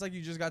late. That's like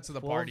you just got to the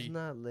 12's party.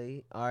 not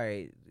late. All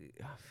right.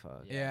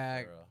 Fuck.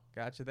 Yeah. for real.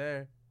 Gotcha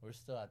there. We're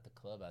still at the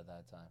club at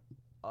that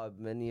time.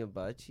 Benny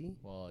Abachi?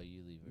 Well,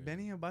 you leave. early.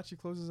 Benny Hibachi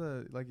closes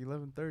at like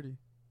 11:30.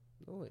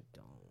 No, it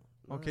don't.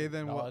 Okay,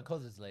 then No, what? it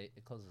closes late.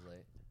 It closes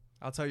late.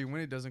 I'll tell you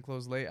when it doesn't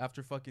close late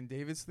after fucking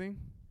David's thing.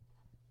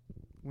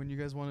 When you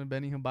guys wanted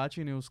Benny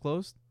Hibachi and it was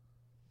closed.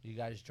 You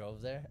guys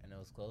drove there and it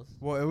was closed.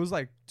 Well, it was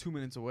like 2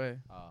 minutes away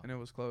Oh, and it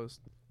was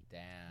closed.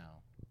 damn.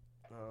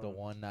 The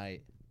one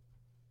night.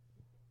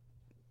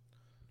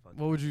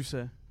 What would you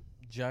say?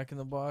 Jack in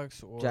the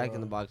Box or Jack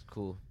in the Box,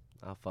 cool.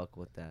 I'll fuck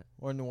with that.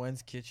 or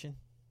Nguyen's Kitchen.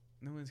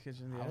 No One's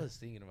Kitchen. I Yeah. was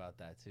thinking about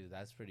that too.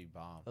 That's pretty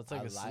bomb. That's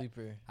like I a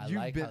sleeper. I You've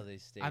like been- how they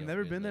stay. I've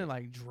never open been there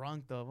late. like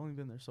drunk though. I've only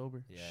been there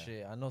sober. Yeah.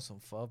 Shit, I know some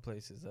pub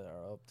places that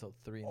are up till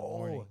 3 in the Oh,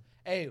 morning.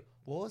 hey,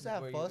 what was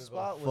that Where you fuzz could go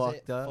spot? Was it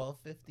fucked up?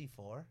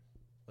 1254?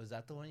 Was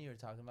that the one you were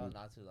talking about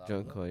not too long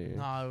Drunk ago? Collier.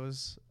 Nah, it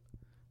was.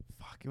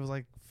 Fuck, it was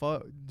like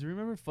Do you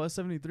remember Fuzz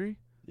 73?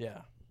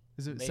 Yeah.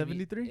 Is it Maybe-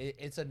 73?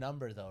 It's a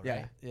number though,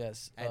 Yeah. right?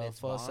 Yes. And it's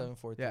Fuzz bomb?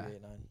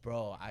 74389.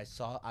 Bro,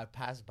 I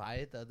passed by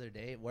it the other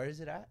day. Where is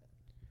it at?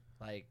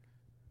 Like,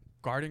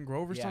 Garden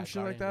Grove or Yeah, some shit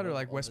Garden like that, or Grove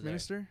like over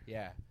Westminster.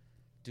 yeah,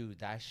 dude,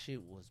 that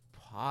shit was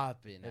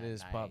popping. It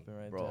is popping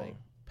right bro. there. Like,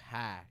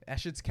 packed. That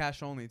shit's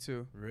cash only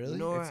too. Really? You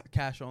know It's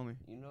cash only.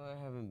 You know I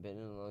haven't been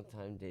in a long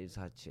time. Dave's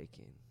Hot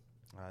Chicken.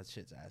 Oh, that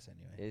shit's ass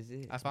anyway. Is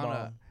it? I found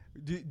out.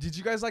 Did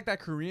you guys like that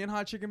Korean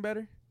hot chicken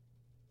better?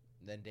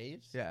 Then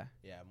Dave's? Yeah.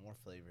 Yeah, more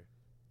flavor.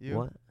 You?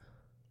 What?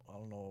 I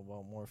don't know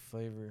about more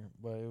flavor,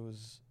 but it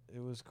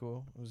was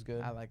cool. It was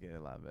good. I like it a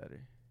lot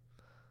better.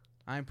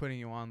 I ain't putting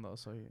you on though,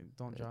 so you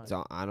don't judge.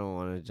 So I don't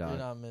want to You're judge.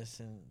 not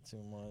missing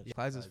too much.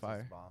 Clyde's is was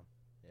fire. bomb.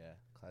 Yeah,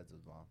 Clyde's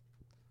was bomb.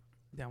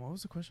 Damn, what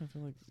was the question? I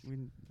feel like we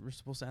were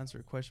supposed to answer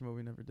a question, but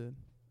we never did.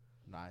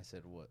 No, I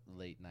said what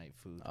late night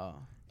food. Oh,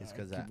 It's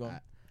because keep going.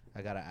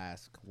 I gotta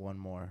ask one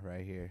more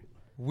right here.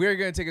 We're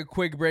going to take a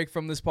quick break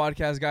from this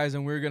podcast, guys,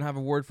 and we're going to have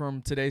a word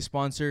from today's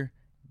sponsor,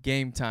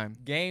 Game Time.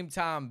 Game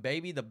Time,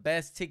 baby, the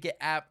best ticket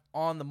app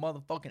on the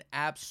motherfucking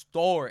app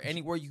store.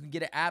 Anywhere you can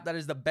get an app, that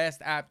is the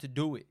best app to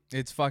do it.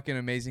 It's fucking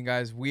amazing,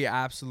 guys. We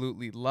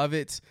absolutely love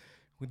it.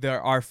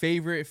 Our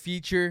favorite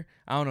feature,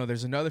 I don't know,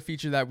 there's another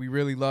feature that we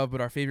really love, but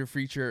our favorite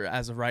feature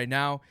as of right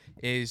now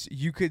is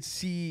you could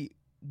see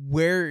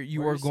where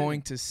you are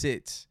going to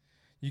sit.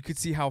 You could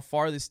see how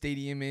far the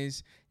stadium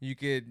is. You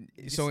could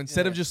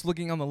instead of just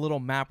looking on the little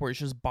map where it's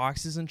just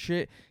boxes and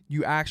shit,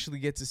 you actually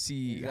get to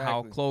see how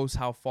Exactly. close,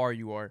 how far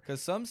you are.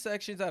 Because some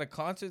sections at a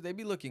concert, they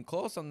be looking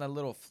close on that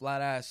little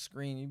flat ass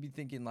screen. You'd be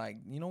thinking, like,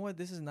 you know what,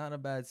 this is not a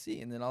bad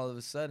seat. And then all of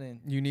a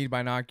sudden, You need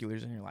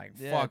binoculars, and you're like,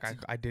 Yeah, fuck,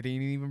 I didn't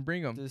even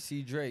bring them. to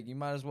see Drake, you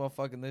might as well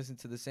fucking listen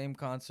to the same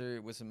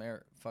concert with some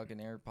fucking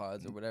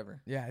AirPods or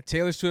whatever. Yeah,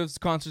 Taylor Swift's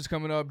concert's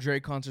coming up.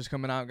 Drake concert's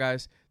coming out,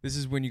 guys. This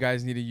is when you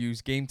guys need to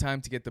use Game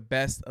Time to get the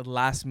best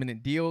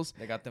last-minute deals.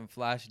 They got them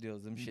flash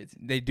deals, them shits.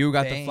 They do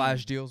got the Bang.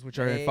 flash deals, which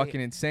are Bang.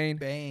 fucking insane.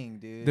 Bang,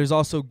 dude. There's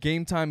also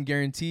Game Time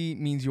guarantee,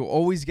 means you'll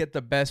always get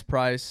the best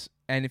price.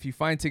 And if you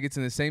find tickets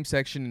in the same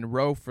section in a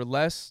row for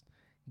less,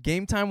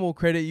 Game Time will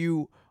credit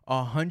you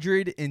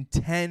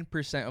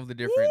 110% of the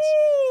difference.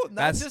 Woo! Not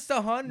That's- just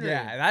 100.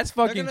 Yeah, that's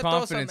They're fucking gonna throw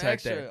confidence some right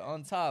extra there.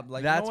 on top.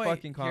 Like, That's you know what?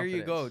 fucking Here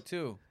you go, confidence.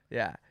 too.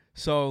 Yeah.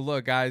 So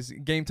look, guys,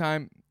 Game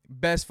Time,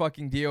 best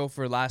fucking deal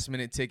for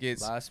last-minute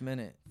tickets. Last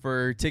minute.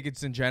 For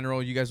tickets in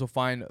general, you guys will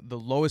find the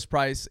lowest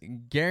price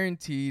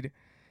guaranteed.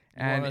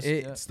 And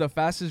it's the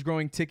fastest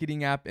growing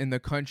ticketing app in the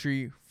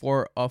country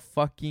for a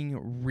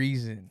fucking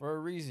reason. For a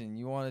reason.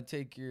 You want to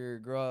take your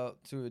girl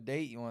out to a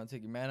date. You want to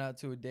take your man out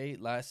to a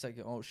date. Last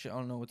second, oh shit, I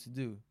don't know what to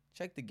do.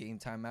 Check the Game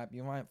Time app.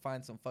 You might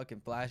find some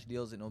fucking flash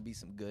deals and it'll be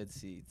some good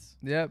seats.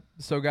 Yep.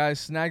 So guys,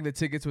 snag the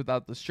tickets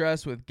without the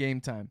stress with Game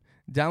Time.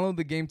 Download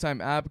the Game Time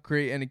app,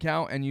 create an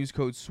account, and use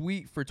code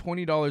SWEET for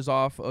 $20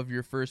 off of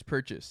your first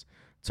purchase.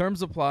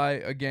 Terms apply.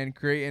 Again,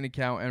 create an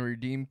account and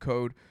redeem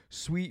code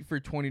SWEET for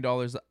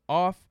 $20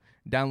 off.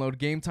 Download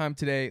Game Time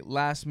today.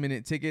 Last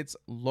minute tickets,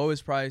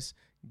 lowest price,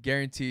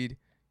 guaranteed.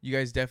 You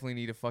guys definitely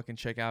need to fucking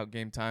check out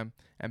Game Time.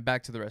 And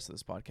back to the rest of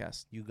this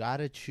podcast. You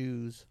gotta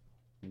choose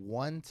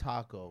one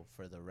taco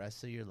for the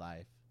rest of your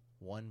life,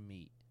 one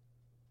meat.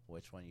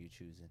 Which one you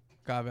choosing?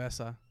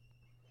 Cabeza.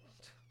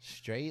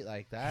 Straight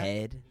like that?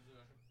 Head.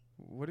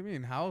 What do you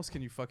mean? How else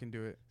can you fucking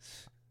do it?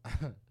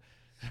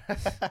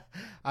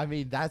 I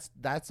mean, that's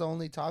the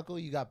only taco.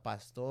 You got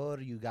pastor,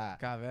 you got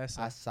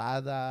Cabeza.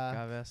 asada.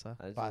 Cabeza.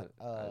 I do, But,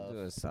 I do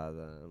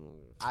asada.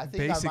 I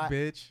think Basic I might,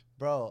 bitch.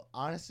 bro.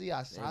 Honestly, no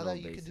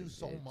asada you could do basic,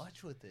 so bitch.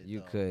 much with it. You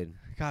though. could.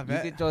 You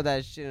Cabeza. could throw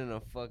that shit in a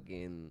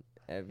fucking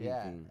Yeah,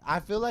 everything. I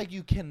feel like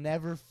you can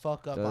never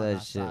fuck up Throw on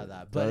that shit. asada,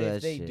 Throw but that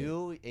if they shit.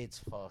 do, it's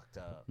fucked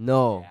up.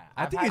 No. Yeah,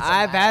 I think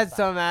I've had asada.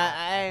 some. I've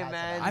Hey, had some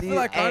man. I asada. feel Dude,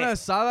 like hey. carne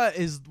asada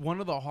is one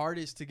of the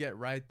hardest to get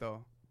right,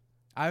 though.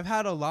 I've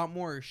had a lot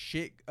more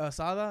shit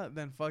asada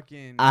than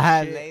fucking. I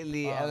have shit,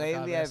 lately. uh,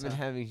 Lately, I've been cabeza.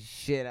 having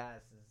shit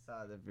ass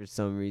asada for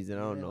some reason.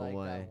 I You don't didn't know like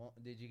why. that one-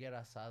 Did you get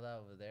asada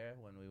over there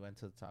when we went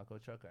to the taco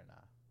truck or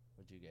not?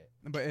 What'd you get?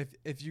 But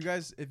if you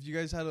guys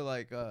had to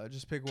like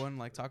just pick one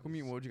like taco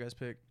meat, what would you guys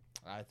pick?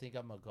 I think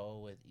I'm gonna go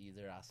with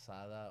either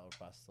asada or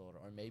pastor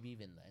or maybe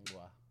even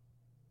lengua.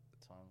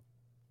 Tongue.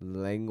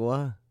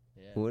 Lengua?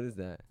 Yeah. What is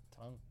that?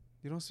 Tongue.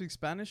 You don't speak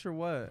Spanish or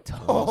what?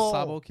 Oh.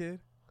 Sabo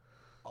kid.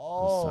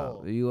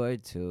 Oh. You are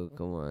too.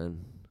 Come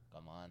on.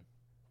 Come on.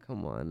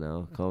 Come on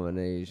now.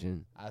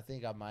 Combination. I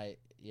think I might.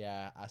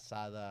 Yeah,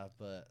 asada,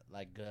 but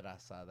like good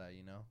asada,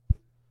 you know.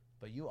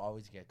 But you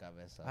always get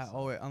cabeza. I so-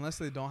 always, unless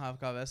they don't have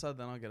cabeza,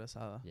 then I'll get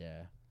asada.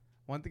 Yeah.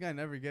 One thing I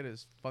never get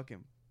is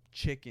fucking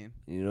chicken.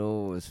 You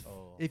know what was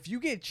Oh. If you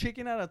get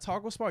chicken at a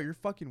taco spot, you're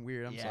fucking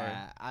weird. I'm sorry.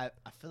 yeah,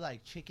 I feel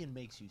like chicken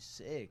makes you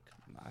sick.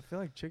 Nah, I feel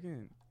like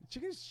chicken's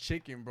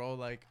chicken, bro.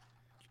 Like,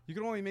 you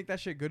can only make that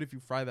shit good if you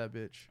fry that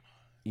bitch.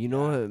 You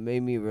know what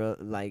made me real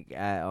like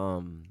at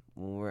when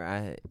we're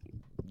at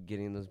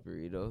getting those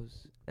burritos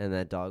and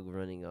that dog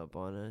running up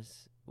on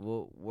us.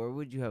 Well, where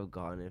would you have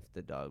gone if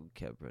the dog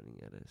kept running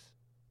at us?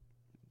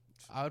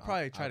 I would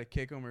probably try to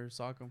kick him or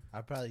sock him.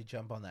 I'd probably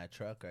jump on that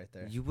truck right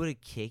there. You would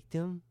have kicked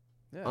him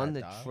Yeah. on the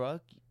dog.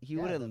 truck. He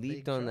Yeah, would have the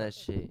leaped big on truck. that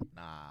shit.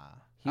 Nah. I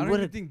He don't would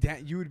even have. think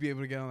that you would be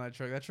able to get on that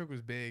truck. That truck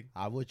was big.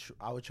 I would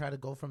try to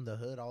go from the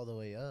hood all the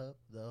way up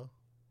though.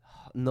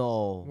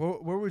 No,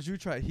 Where would you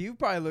try? He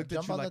probably looked at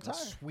Jump you on the like a tire.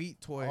 sweet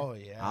toy. Oh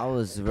yeah. I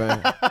was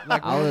run.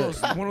 Like I one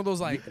was- of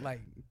those like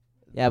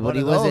Yeah, but One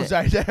he of those wasn't.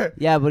 right there.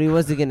 Yeah, but he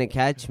wasn't gonna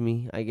catch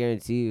me. I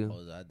guarantee you.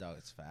 Oh, that dog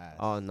is fast.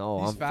 Oh no,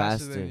 he's I'm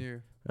faster faster. than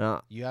you.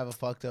 You have a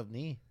fucked up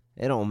knee.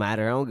 It don't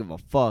matter. I don't give a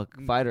fuck.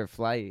 Mm. Fight or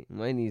flight.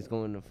 My knee's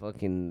going to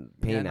fucking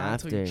pain Yeah, not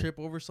after. until you trip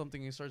over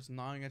something and it starts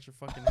gnawing at your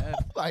fucking head.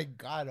 Oh my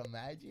God,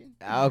 imagine.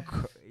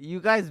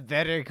 You guys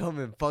better come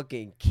and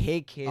fucking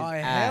kick his Oh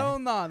ass. hell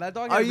no! That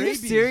dog. Are had you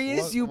rabies.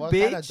 serious? You what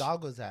kind of bitch.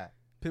 dog was that?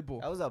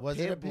 Pitbull. That was a Was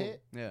pit it a bull.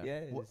 pit? Yeah.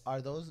 Yes.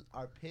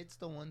 Are pits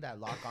the one that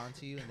lock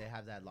onto you and they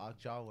have that lock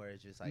jaw where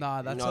it's just like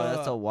Nah, that's no,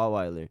 that's a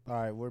Wawiler. all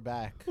right, we're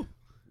back.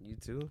 You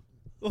too?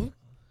 All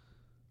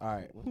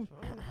right. What's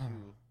wrong with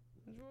you?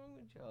 What's wrong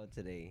with y'all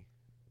today?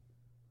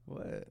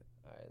 What?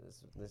 All right,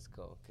 let's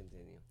go.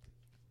 Continue.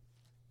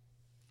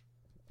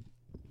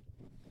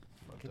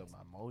 Fucked up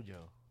my mojo.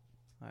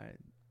 All right.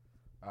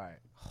 All right.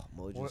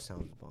 Mojo What-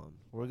 sounds bomb.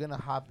 We're going to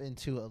hop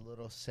into a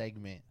little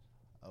segment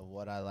of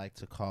what I like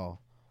to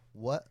call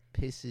what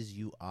pisses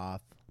you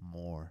off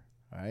more.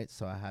 All right?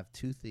 So I have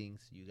two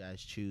things. You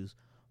guys choose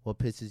what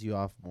pisses you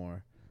off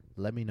more.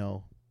 Let me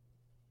know.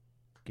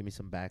 Give me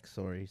some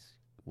backstories,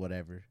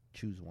 whatever.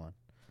 Choose one.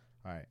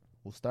 All right.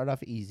 We'll start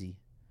off easy.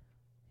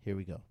 Here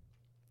we go.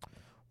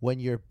 When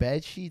your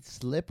bed sheets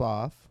slip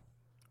off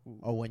Ooh.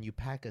 or when you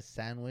pack a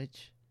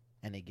sandwich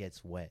and it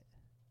gets wet.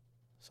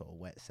 So a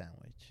wet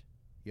sandwich.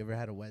 You ever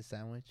had a wet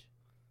sandwich?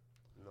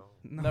 No.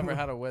 No. Never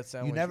had a wet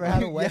sandwich. You never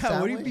had a wet yeah,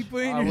 sandwich? what do you be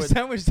putting in I your would-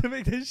 sandwich to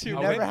make this shit You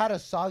I wet? never had a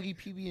soggy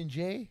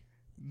PB&J?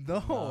 No.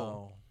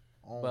 No.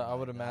 Oh But I my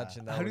would God.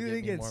 imagine that How would do get they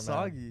me get more mad.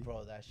 soggy?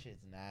 Bro, that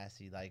shit's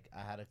nasty. Like,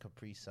 I had a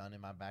Capri Sun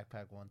in my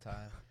backpack one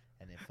time,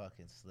 and it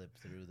fucking slipped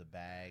through the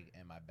bag,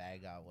 and my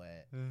bag got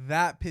wet.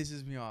 That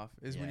pisses me off.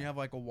 Is when Yeah. you have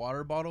like a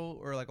water bottle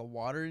or like a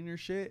water in your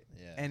shit,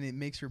 Yeah. and it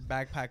makes your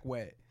backpack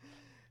wet.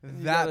 And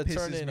you That gotta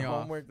turn pisses in me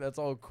off. homework that's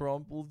all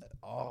crumpled.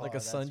 Oh, like a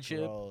that's sun chip?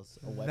 gross.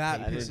 A wet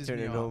That I paper. pisses didn't turn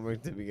me in off.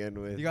 homework to begin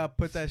with. You gotta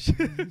put that shit.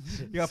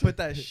 You gotta put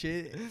that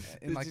shit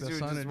in The like the teacher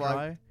sun just and walked-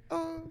 dry.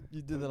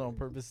 You did that on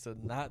purpose to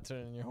not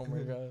turn in your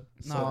homework. Guy.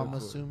 So No. I'm Cool.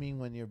 assuming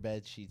when your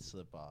bed sheets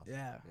slip off.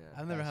 Yeah, Yeah.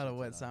 I've never That's had a good to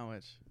wet know.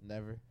 sandwich.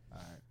 Never? All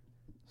right.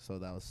 So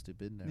that was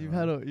stupid. Never You've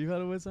mind.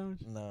 had a wet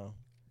sandwich? No.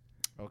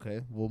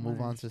 Okay, we'll move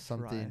Mine on is to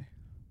something dry.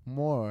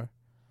 more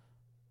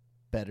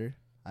better,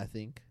 I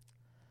think.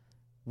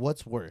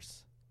 What's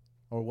worse?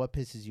 Or what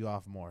pisses you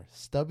off more?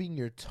 Stubbing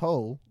your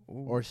toe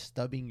Ooh. or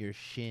stubbing your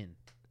shin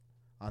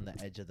on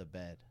the edge of the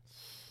bed?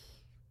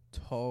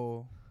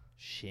 toe.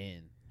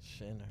 Shin.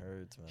 Shin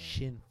hurts, man.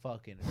 Shin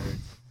fucking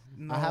hurts.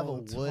 No, I have a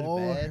wood toe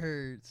bed.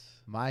 hurts.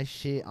 My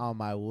shit on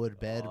my wood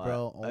bed,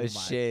 bro. Oh my a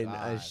shin,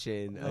 God. a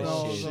shin, a No,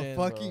 No, shin. the shin,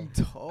 fucking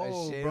A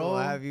toe, shin bro. will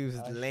have you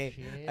A lay.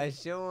 shin? A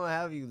shin will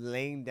have you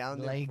laying down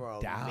there Laying for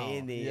a down.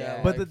 minute. Yeah,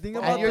 But like, the thing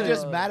fuck about And you're the-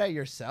 just mad at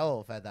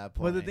yourself at that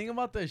point. But the thing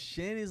about the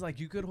shin is like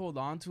you could hold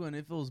on to and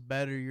it feels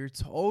better. Your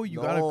toe,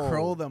 you gotta No.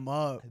 curl them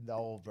up.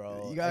 No,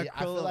 bro. You gotta I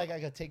feel curl- like I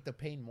could take the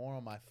pain more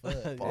on my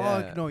foot. Fuck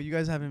Yeah. no, you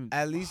guys haven't.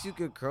 At least you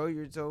could curl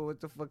your toe. What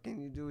the fuck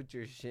can you do with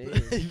your shin?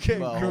 You can't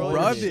But curl hold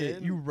rub it.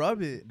 it. You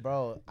rub it.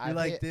 Bro, You're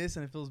like this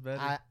and it feels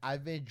better.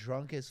 I've been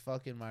drunk as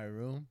fuck in my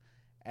room,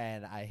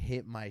 and I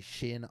hit my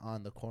shin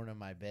on the corner of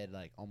my bed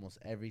like almost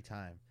every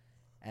time,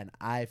 and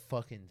I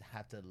fucking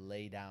have to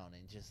lay down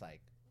and just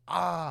like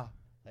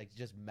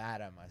just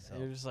mad at myself.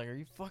 You're just like, are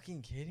you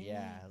fucking kidding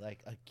Yeah, me?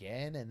 like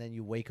again, and then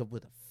you wake up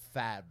with a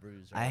fat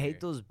bruise. I right hate here.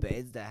 those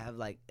beds that have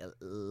like a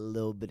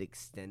little bit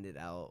extended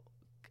out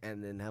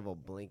and then have a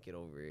blanket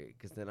over it.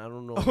 Cause then I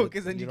don't know. Oh, what-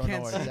 because then you you don't know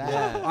can't where see. it's at.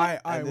 Yeah. All right,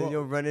 all right. and then Well,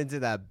 you'll run into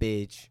that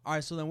bitch. all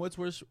right. So then, what's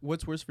worse?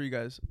 What's worse for you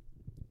guys?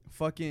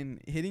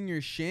 Fucking hitting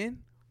your shin,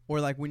 or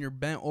like when you're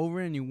bent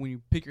over and when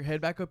you pick your head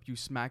back up, you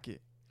smack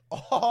it.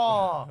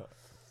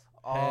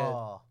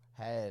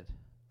 Head.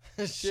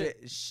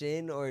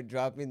 Shin or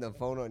dropping the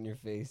phone on your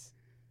face.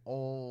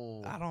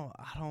 Oh, I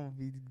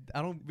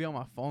don't be on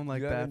my phone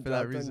like You that haven't for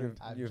that dropped on reason.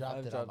 I've your- dropped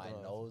it on dropped my it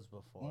on. nose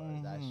before.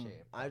 That Mhm.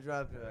 shit. I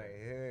dropped it right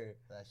here.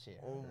 That shit.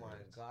 Oh my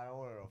hurts. god, I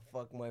wanted to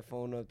fuck my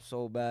phone up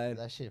so bad.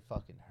 That shit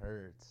fucking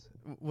hurts.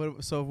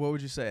 What? So what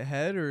would you say,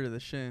 head or the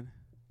shin?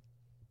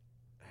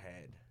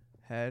 Head.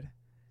 Head.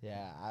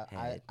 Yeah,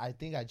 Head. I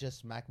think I just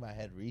smacked my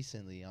head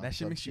recently on That shit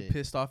some makes you shit.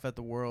 pissed off at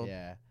the world.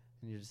 Yeah,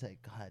 and you're just like,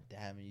 God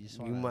damn it, you just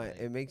You want might.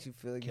 It makes you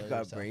feel like you kill got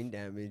yourself. brain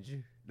damage.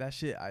 That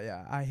shit.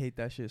 I hate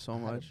that shit so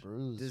much.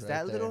 Bruise Does right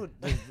that there. little?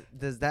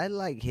 Does that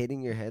like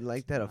hitting your head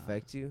like that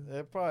affect you?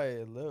 Yeah,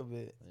 probably a little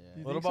bit. Yeah.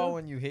 You What think about so?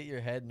 when you hit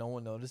your head, no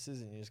one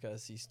notices, and you just gotta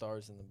see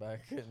stars in the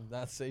back and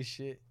not say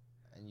shit?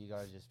 And you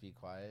gotta just be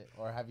quiet.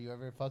 Or have you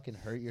ever fucking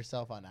hurt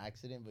yourself on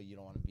accident, but you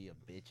don't want to be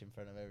a bitch in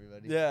front of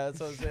everybody? Yeah,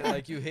 that's what I'm saying.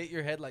 Like you hit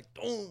your head like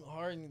boom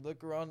hard, and you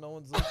look around, no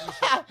one's looking.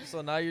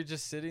 So now you're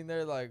just sitting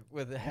there like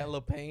with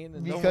hella pain,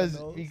 and Because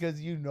no one knows.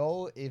 because you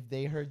know if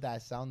they heard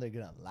that sound, they're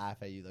gonna laugh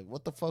at you. Like,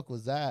 what the fuck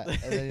was that? And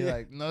then you're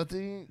like,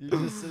 nothing. You're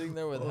just sitting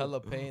there with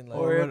hella pain. Like,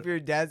 Or what- if you're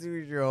dancing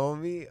with your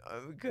homie,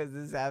 because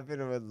this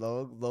happened with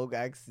Log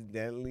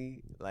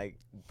accidentally like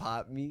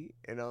popped me,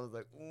 and I was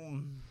like,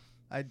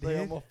 I like, did.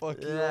 I'm gonna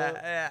fuck you yeah, up.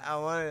 yeah, I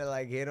wanted to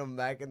like hit him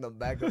back in the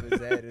back of his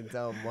head and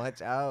tell him,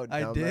 watch out,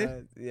 I dumbass.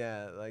 did?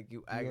 Yeah, like you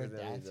You were accidentally.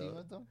 dancing though.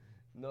 with them?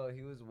 No,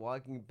 he was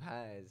walking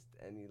past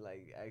and he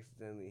like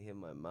accidentally hit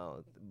my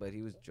mouth, but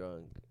he was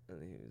drunk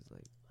and he was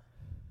like,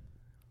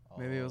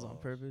 Maybe it was on Oh,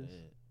 purpose.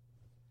 shit.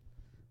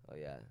 oh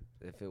yeah,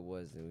 if it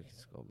was, then we can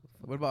scope.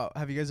 What about?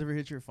 Have you guys ever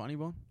hit your funny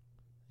bone?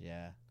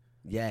 Yeah.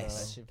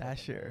 Yes. That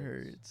shit fucking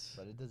hurts.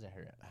 but it doesn't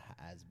hurt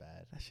as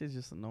bad. That shit's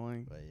just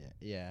annoying. But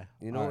yeah.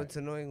 You know All what's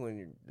annoying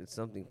when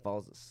something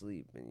falls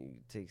asleep and you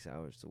takes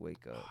hours to wake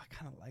Oh, up. I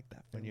kind of like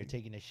that. when you're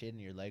feeling. taking a shit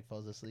and your leg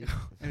falls asleep.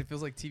 And it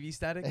feels like TV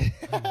static.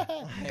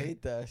 I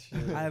hate that shit.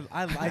 I like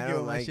I it don't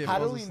when my like shit How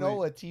do falls we asleep. know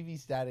what TV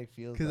static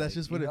feels? Because that's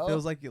just what you it know?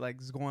 feels like.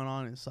 Like is going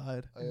on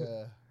inside.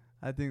 Yeah.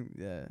 I think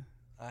yeah.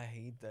 I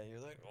hate that. You're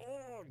like,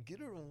 oh, get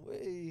her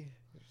away.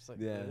 You're just like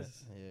Yeah.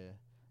 this. Yeah.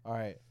 All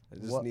right. I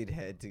just What- need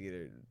head to get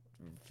it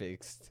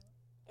fixed.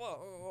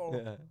 Whoa.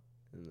 Yeah.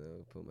 And then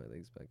I'll put my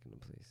legs back into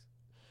place.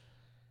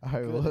 All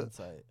right. Good What,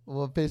 insight.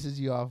 what pisses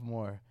you off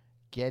more?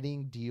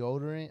 Getting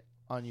deodorant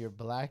on your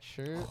black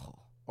shirt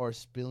or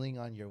spilling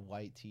on your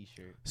white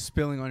t-shirt?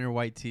 Spilling on your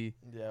white tee.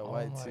 Yeah,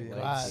 white oh tee. my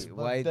White God. tee. But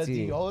White the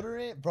tee.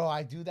 deodorant, bro.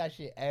 I do that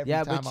shit every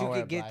Yeah, time. but I you wear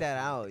a could get black that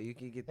shirt. out. You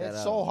could get that It's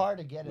out. so hard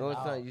to get it No, it's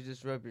out. not. You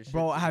just rub your shit.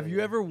 Bro, have you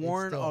together. ever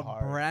worn still a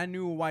hard. brand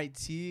new white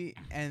tee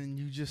and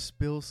you just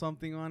spill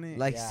something on it?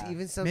 Like Yeah.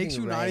 even something makes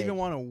you not red. even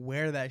want to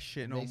wear that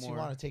shit no Makes more. you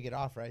want to take it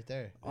off right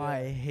there.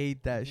 I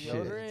hate that shit.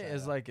 Deodorant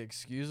is like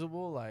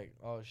excusable. Like,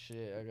 oh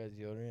shit, I got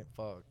deodorant.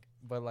 Fuck.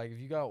 But like, if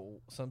you got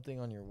something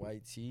on your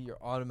white tee, you're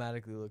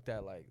automatically looked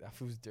at like that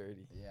food's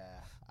dirty. Yeah,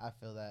 I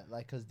feel that.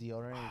 Like, cause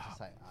deodorant is just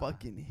like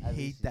Fucking at hate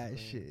least it's that clean.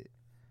 shit.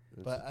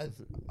 But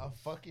a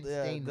fucking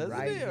Yeah, stain doesn't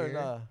right it or here.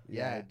 not?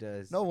 Yeah, Yeah. it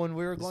does. No, when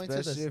we were going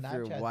Especially to the if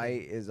your Snapchat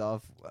white is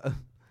off,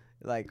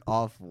 like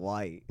off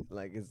white,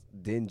 like it's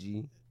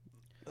dingy.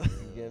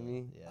 You get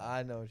me? Yeah.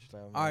 I know what you're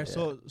talking about. All right,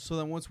 Yeah. so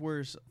then what's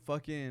worse,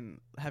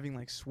 fucking having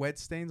like sweat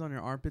stains on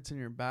your armpits and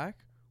your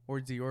back, or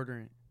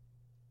deodorant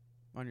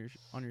on your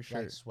like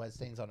shirt? sweat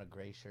stains on a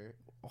gray shirt.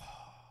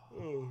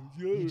 Oh,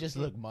 You just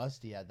look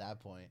musty at that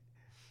point.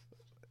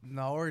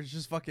 No, or it's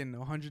just fucking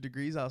 100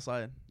 degrees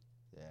outside.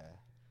 Yeah.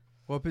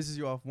 What pisses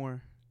you off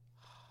more?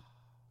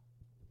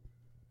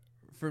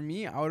 For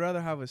me, I would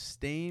rather have a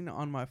stain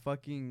on my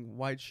fucking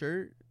white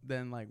shirt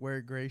than like wear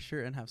a gray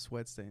shirt and have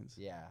sweat stains.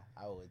 Yeah,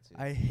 I would too.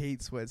 I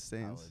hate sweat I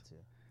stains. would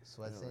too.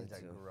 Sweat I stains would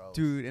are too. gross.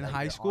 Dude, in Like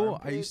high your school, I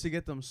armpit? used to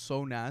get them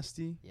so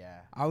nasty. Yeah.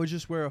 I would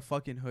just wear a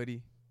fucking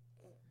hoodie.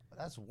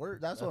 That's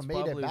That's what made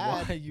it probably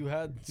bad. why you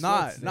had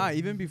Not sweat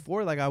even stains.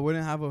 before, like I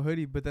wouldn't have a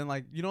hoodie, but then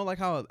like you know like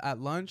how at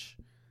lunch,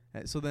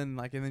 so then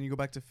like and then you go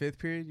back to fifth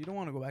period. You don't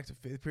want to go back to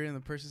fifth period, and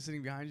the person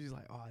sitting behind you is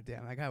like, oh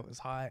damn, that guy was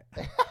hot.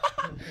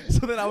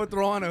 So then I would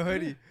throw on a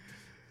hoodie.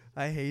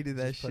 I hated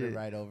that Just put shit. it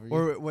right over you.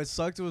 Or what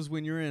sucked was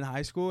when you were in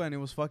high school and it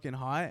was fucking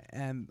hot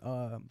and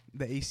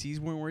the ACs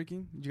weren't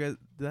working. Did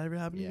that ever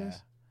happen to you Yeah.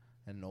 guys?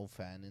 And no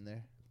fan in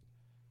there.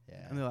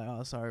 Yeah. And they're like,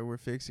 oh sorry, we're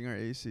fixing our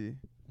AC.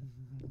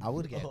 I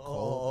would get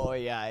cold. Oh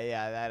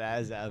yeah, that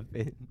has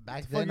happened.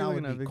 Back fuck then, you I would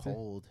looking at, be Victor?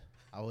 cold.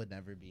 I would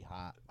never be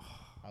hot.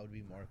 I would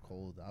be more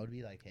cold. I would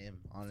be like him,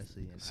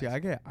 honestly. in See, high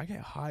I get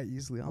hot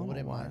easily. I I don't know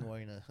wouldn't why. mind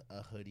wearing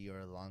a hoodie or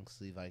a long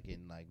sleeve like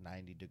in like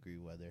 90-degree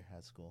weather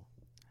at school.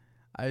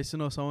 I used to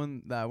know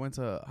someone that I went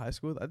to high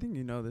school with. I think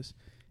you know this.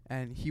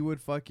 And he would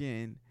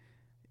fucking,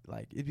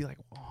 like, it'd be like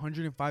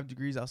 105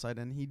 degrees outside.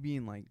 And he'd be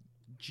in, like,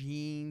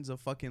 jeans, a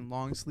fucking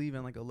long sleeve,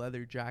 and, like, a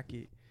leather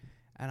jacket.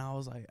 And I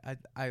was like,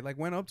 I like,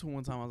 went up to him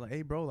one time. I was like,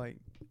 hey, bro, like,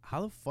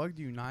 how the fuck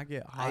do you not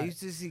get hot? I used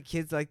to see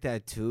kids like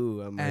that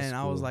too. At my And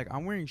I was school. like,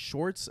 I'm wearing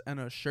shorts and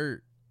a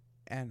shirt.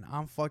 And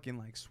I'm fucking,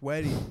 like,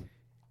 sweaty.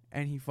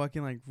 And he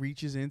fucking, like,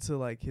 reaches into,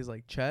 like, his,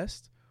 like,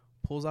 chest,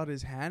 pulls out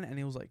his hand, and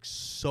he was, like,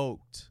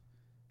 soaked.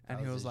 And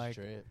That he was his like,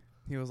 trip.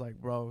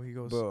 bro, he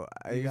goes, bro,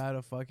 you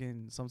gotta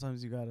fucking,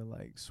 sometimes you gotta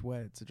like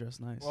sweat to dress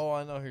nice. Oh,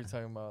 I know who you're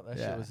talking about. That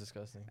Yeah. shit was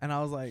disgusting. And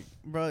I was like,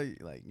 bro,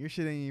 like your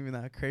shit ain't even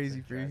that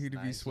crazy To for you dress to be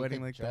nice. You sweating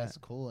could like dress that.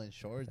 cool in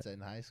shorts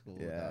in high school.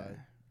 Yeah. dog.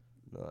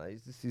 No, I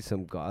used to see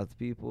some goth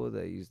people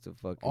that used to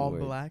fucking All wear,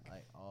 black.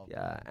 Like all yeah,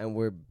 black and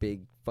wear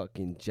big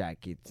fucking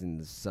jackets in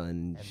the sun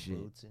and and shit.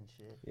 boots and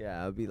shit.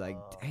 Yeah, I'd be like,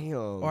 Oh. damn.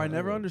 Or I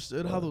never like,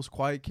 understood how fuck. those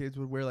quiet kids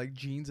would wear like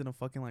jeans and a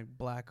fucking like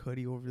black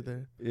hoodie over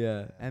there,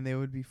 Yeah, and they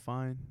would be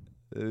fine.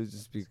 it would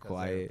just be It's 'cause they were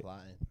quiet.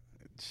 plotting.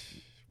 It's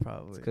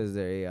Probably. because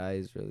their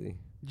AIs really.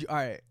 All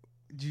right.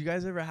 Do you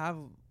guys ever have?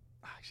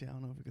 Actually, I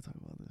don't know if we could talk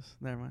about this.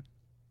 Never mind.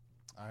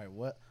 All right,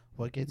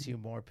 what gets you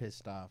more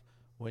pissed off?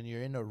 When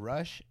you're in a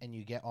rush and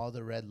you get all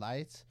the red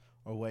lights,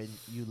 or when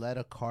you let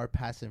a car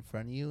pass in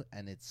front of you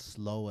and it's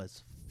slow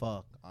as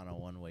fuck on a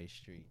one-way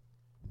street?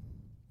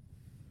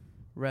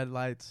 Red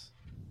lights.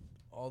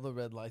 All the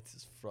red lights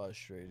is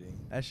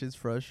frustrating. That shit's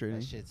frustrating.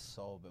 That shit's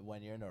so. But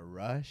when you're in a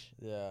rush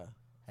Yeah.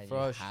 and you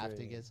have to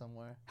Frustrating. get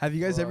somewhere, Have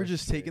you guys ever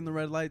just taken Frustrating. the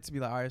red light to be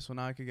like, all right, so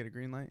now I could get a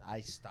green light?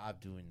 I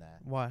stopped doing that.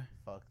 Why?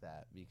 Fuck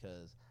that,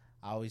 because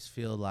I always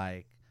feel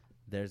like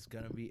there's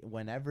gonna be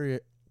whenever.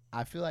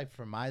 I feel like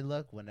for my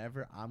luck,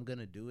 whenever I'm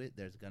gonna do it,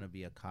 there's gonna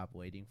be a cop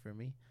waiting for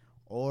me,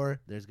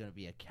 or there's gonna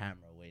be a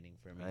camera waiting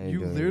for me. I ain't You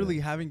doing literally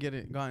haven't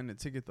gotten a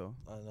ticket though.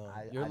 I know.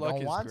 I Your don't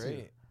luck want is to.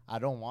 great. I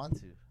don't want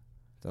to.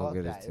 Don't Fuck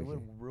get that. a It ticket.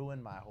 would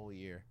ruin my whole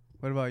year.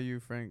 What about you,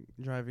 Frank?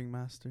 Driving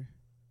master.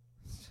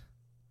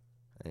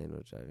 I ain't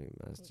no driving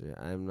master.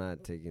 I'm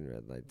not taking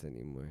red lights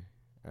anymore.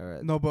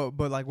 No,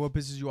 but like, what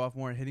pisses you off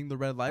more, hitting the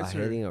red lights or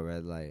hitting a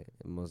red light,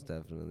 most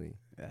definitely.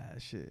 Yeah,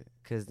 shit.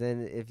 Cause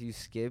then if you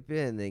skip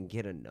it and then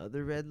get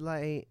another red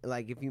light,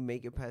 like if you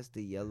make it past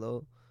the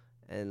yellow,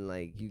 and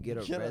like you get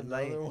a red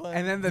light,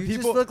 And then the you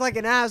people just look like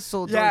an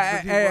asshole. yeah,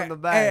 towards the people in the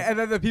back. and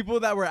then the people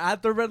that were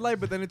at the red light,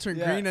 but then it turned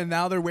Yeah. green, and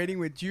now they're waiting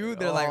with you.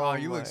 They're like, "Oh,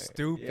 you my- look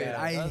stupid." yeah,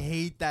 I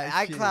hate that.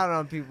 I shit. clown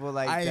on people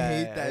like I that.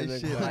 hate that and then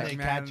shit, go When like, they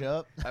man. catch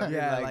up, I mean,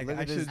 Yeah, like, like, look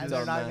I at this should- and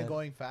they're not dumbass. even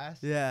going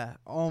fast. Yeah.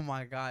 Oh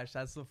my gosh,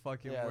 that's the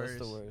fucking Yeah, worst.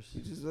 that's the worst.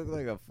 You just look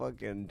like a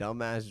fucking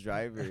dumbass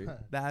driver.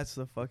 That's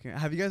the fucking.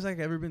 Have you guys like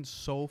ever been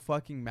so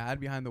fucking mad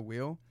behind the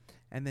wheel,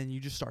 and then you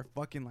just start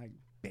fucking like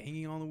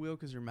banging on the wheel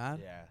because you're mad?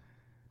 Yeah.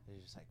 They're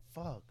just like,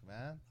 fuck,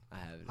 man. I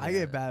have. I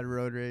get bad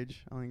road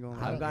rage. I ain't gonna I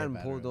lie. don't I've gotten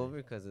get pulled better. over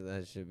because of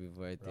that shit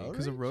before. I think. Road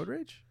Because of road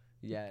rage?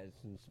 Yeah, it's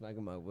from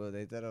smacking my wheel.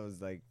 They thought I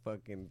was like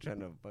fucking trying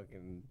to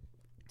fucking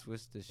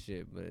twist the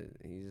shit, but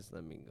he just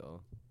let me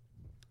go.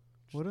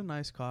 What a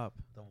nice cop.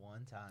 The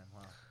one time,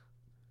 huh?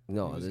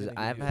 No, Who's this, gonna give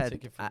I've you a had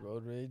ticket for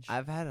road rage.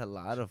 I've had a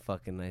lot of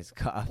fucking nice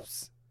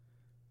cops.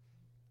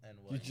 And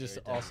You what, just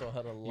were a dick- also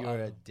had a lot. You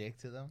were a of- dick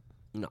to them?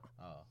 No.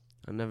 Oh.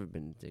 I've never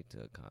been a dick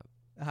to a cop.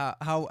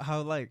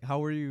 How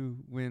were you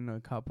when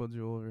a cop pulled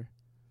you over?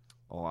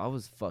 Oh, I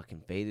was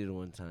fucking faded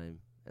one time,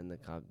 and the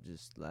cop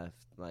just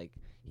left. Like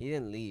he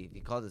didn't leave. He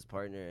called his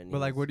partner, and But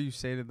like, what do you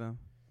say to them?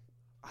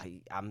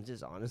 I'm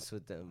just honest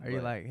with them. Are you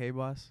but like, "Hey,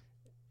 boss"?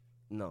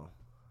 no,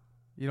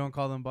 You don't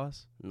call them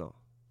boss? no?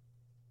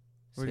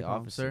 What do Say you call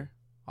them, sir?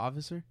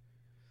 Officer?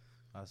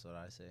 That's what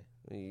I say.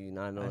 You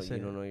not know? I You say-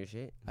 don't know your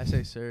shit. I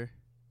say sir.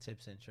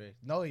 Tips and tricks.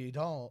 No, you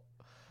don't.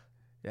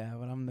 Yeah,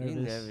 but I'm You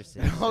nervous.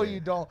 never say. No, sir. you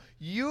don't.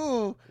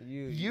 You.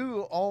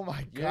 Oh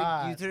my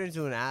god. You turn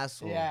into an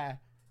asshole. Yeah,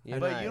 You're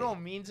but not- you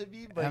don't mean to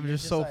be. But I'm you're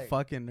just so like,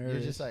 fucking nervous.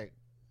 You're just like,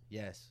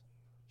 yes,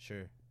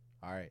 sure,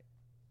 all right,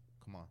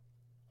 come on.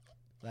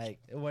 Like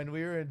when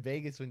we were in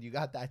Vegas when you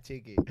got that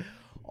ticket.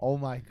 Oh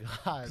my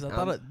god. 'Cause I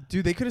thought,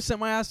 dude, they could have sent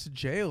my ass to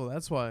jail.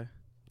 That's why.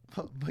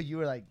 But you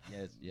were like,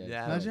 yes, yes.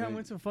 Yeah. Imagine I dude.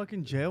 went to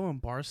fucking jail in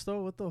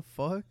Barstow. What the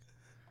fuck?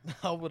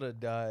 I would have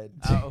died.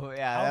 Oh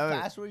yeah. How that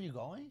was- fast were you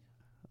going?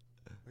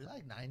 We're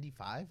like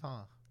 95,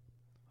 huh?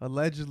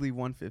 Allegedly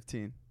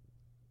 115.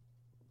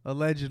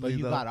 Allegedly, But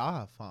you though. got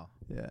off, huh?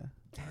 Yeah.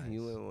 Damn,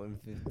 you went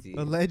 115.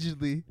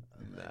 Allegedly.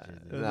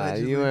 Allegedly. Nah,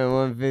 Allegedly. you went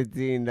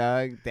 115,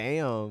 dog.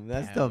 Damn,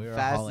 that's Damn, the we were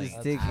fastest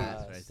hauling ticket.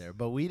 ass right there.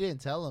 But we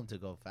didn't tell him to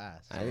go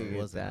fast. I so didn't it get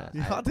wasn't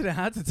that. us. Y'all didn't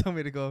have to tell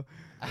me to go.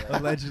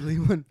 Allegedly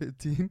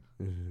 115.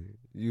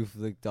 You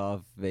flicked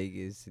off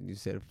Vegas and you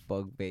said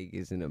fuck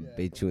Vegas and a Yeah.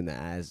 bitch you in the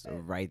ass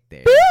right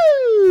there.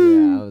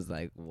 Yeah, I was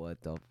like,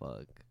 what the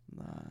fuck?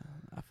 Nah,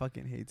 I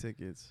fucking hate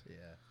tickets. Yeah.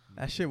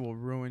 That shit will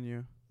ruin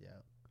you. Yeah.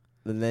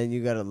 And then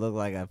you gotta look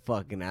like a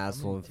fucking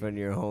asshole in front of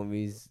your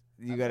homies.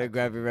 You I gotta got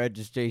grab your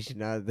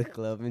registration out of the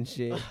club and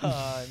shit.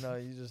 I know.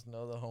 You just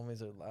know the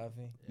homies are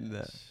laughing.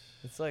 Nah.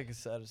 It's like a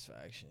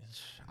satisfaction.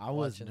 I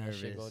was watching that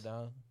shit go nervous.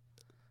 down.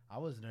 I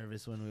was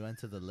nervous when we went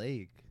to the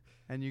lake.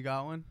 And you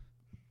got one?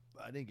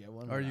 I didn't get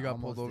one. Or but you I got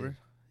pulled almost over?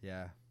 did.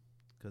 Yeah.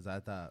 Because I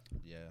thought,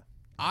 yeah.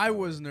 I thought,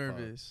 was fuck.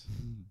 nervous.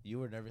 You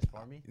were nervous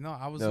for me? No,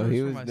 I was No, nervous he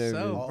for was myself,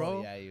 nervous. bro.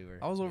 Oh, yeah, you were.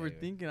 I was yeah, you were.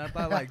 overthinking. I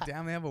thought, like,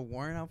 damn, they have a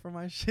warrant out for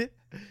my shit.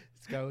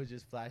 This guy was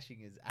just flashing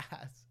his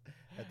ass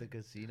at the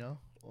casino.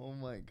 Oh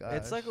my god.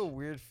 It's like a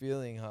weird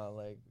feeling, huh?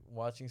 Like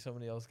watching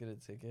somebody else get a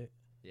ticket.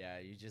 Yeah,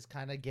 you just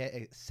kind of get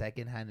a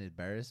secondhand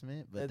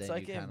embarrassment, but It's then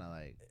like you em- kind of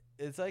like,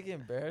 It's like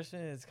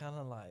embarrassment. It's kind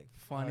of like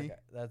Funny. fuck,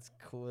 that's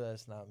cool.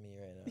 That's not me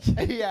right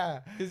now. yeah.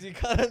 Because you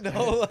kind of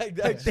know, like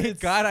that. Like, thank shit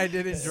God I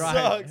didn't drive.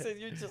 Sucks, and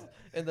you're just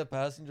in the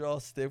passenger all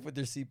stiff with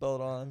your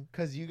seatbelt on.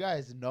 Because you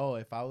guys know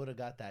if I would have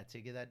got that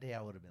ticket that day,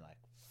 I would have been like,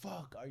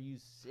 fuck, are you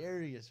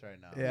serious right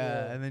now? Yeah,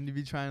 Yeah. and then you'd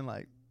be trying,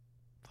 like,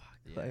 fuck,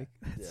 Yeah. like,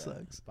 that Yeah.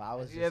 sucks. But I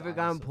was Have you just ever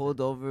gotten honest with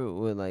pulled over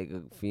with like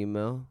a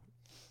female?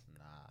 it.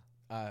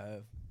 Nah. I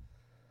have.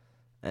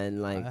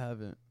 And like, I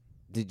haven't.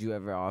 did you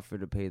ever offer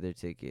to pay their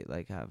ticket,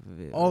 like half of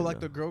it? Oh, or like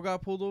no? the girl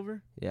got pulled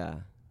over? Yeah.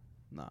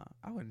 Nah,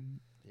 I wouldn't.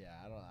 Yeah,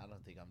 I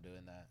don't think I'm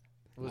doing that.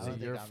 Was I don't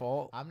it your think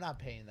fault? I'm not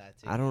paying that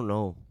ticket. I don't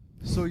know.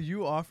 So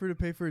you offered to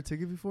pay for a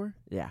ticket before?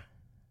 Yeah.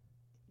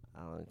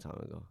 A long time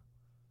ago.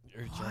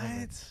 You're a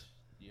gentleman.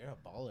 You're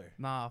a baller.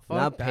 Nah, fuck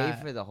Not pay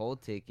that. for the whole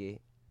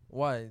ticket.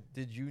 Why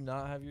did you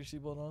not have your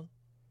seatbelt on?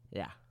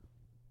 Yeah.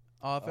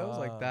 Oh, if it was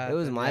like that, It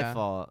was then my yeah.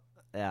 fault.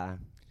 Yeah.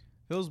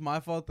 If it was my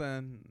fault,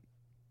 then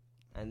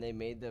And they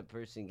made the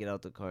person get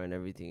out the car and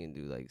everything and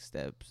do like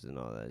steps and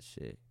all that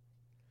shit.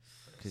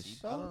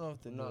 I don't know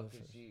if they No, know. 'cause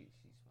she's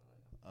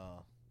fine.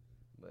 Oh.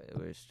 But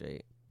we're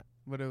straight.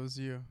 but it was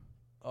you.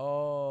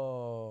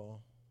 Oh,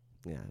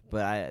 Yeah.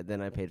 But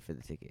I paid for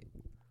the ticket.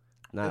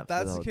 Not If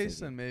that's the whole case,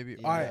 ticket. then maybe.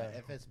 Yeah, All right,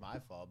 if it's my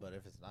fault, but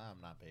if it's not, I'm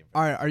not paying for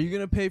all it. right. Are you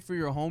gonna pay for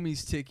your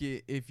homie's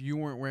ticket if you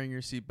weren't wearing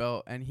your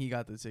seatbelt and he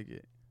got the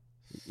ticket?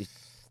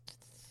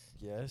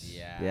 yes.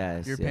 Yeah.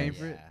 Yes. You're yes. paying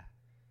for it?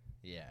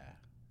 Yeah.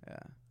 Yeah.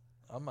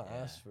 I'm gonna Yeah.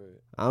 ask for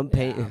it. I'm Yeah,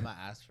 paying. I'm gonna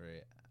ask for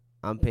it.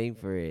 I'm paying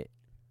for it.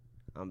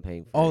 I'm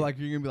paying for Oh, it. like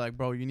you're gonna be like,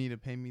 bro, you need to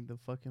pay me the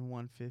fucking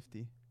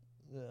 150.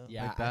 Yeah.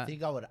 Yeah, Like I that?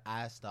 think I would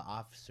ask the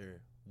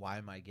officer why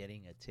am I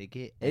getting a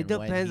ticket? It And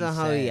when depends on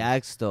how he says-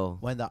 acts, though.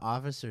 When the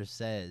officer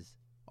says,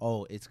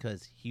 "Oh, it's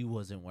because he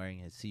wasn't wearing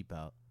his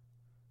seatbelt,"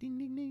 ding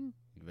ding ding.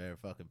 You better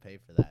fucking pay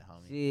for that,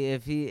 homie.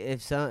 See,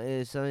 if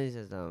somebody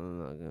says, "No, I'm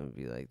not gonna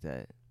be like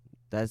that,"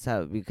 that's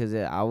how, because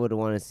I would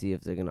want to see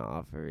if they're gonna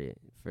offer it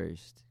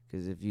first.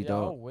 Because if you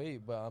I'll don't,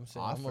 wait, but I'm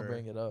saying I'm Offer. gonna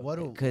bring it up. What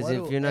do? 'Cause what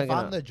if do- you're not if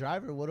gonna- I'm the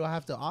driver, what do I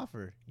have to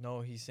offer?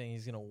 No, he's saying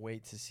he's gonna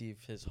wait to see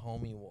if his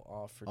homie will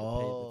offer to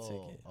Oh, pay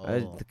the ticket.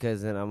 oh.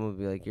 because then I'm gonna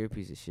be like, "You're a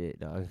piece of shit,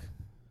 dog."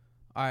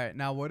 All right,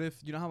 now what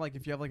if you know how like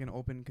if you have like an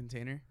open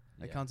container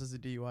that Yeah. counts as a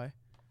DUI?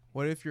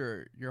 What if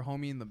your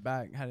homie in the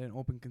back had an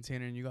open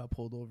container and you got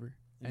pulled over?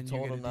 You And you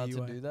told get a him not to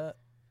DUI. do that.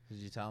 Did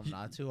you tell him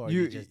not to, or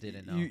you just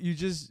didn't know? You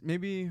just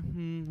maybe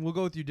we'll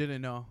go with you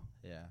didn't know.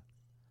 Yeah.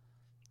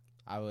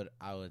 I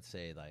would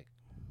say like,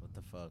 what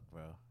the fuck,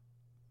 bro?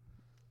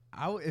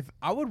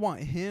 I would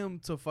want him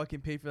to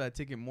fucking pay for that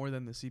ticket more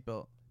than the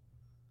seatbelt.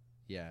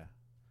 Yeah.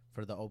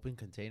 For the open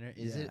container,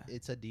 is Yeah. it?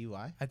 It's a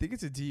DUI. I think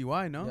it's a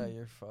DUI. No, Yeah,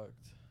 you're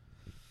fucked.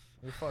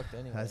 You're fucked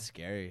anyway. That's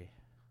scary.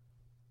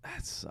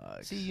 that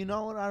sucks. See, you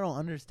know what I don't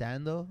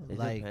understand though? It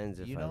like, depends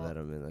if you I know, let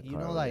him in the you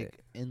car. know, with like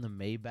it. in the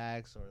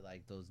Maybachs or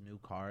like those new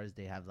cars,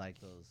 they have like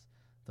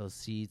those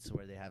seats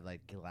where they have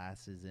like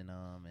glasses in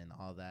them and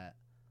all that.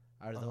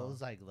 Are Uh-huh.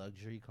 those like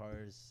luxury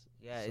cars?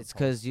 Yeah, it's supposed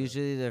because to-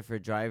 usually they're for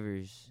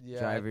drivers. Yeah,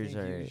 Drivers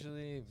I think are.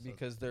 usually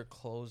because they're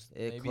closed.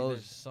 It Maybe close-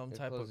 there's some it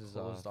type of closes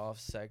closed off. off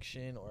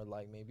section, or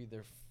like maybe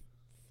they're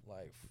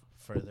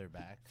further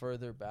back.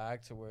 further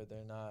back to where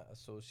they're not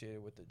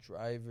associated with the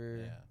driver.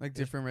 Yeah. like there's-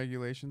 different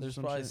regulations. There's or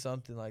some probably shit.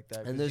 something like that.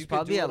 'cause And there's you could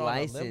probably do a it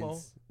on limo.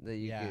 license that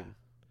you Yeah. could.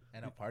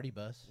 And a party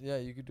bus. Yeah,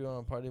 you could do it on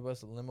a party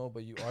bus, a limo,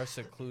 but you are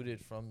secluded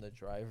from the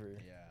driver.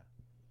 Yeah.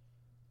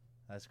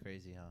 That's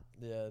crazy, huh?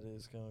 Yeah, it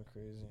is kind of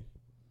crazy.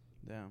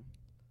 Damn.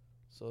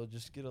 So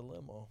just get a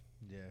limo.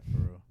 Yeah, for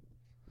real.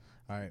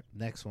 All right,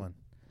 next one.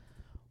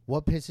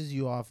 What pisses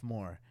you off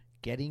more?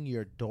 Getting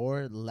your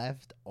door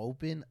left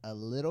open a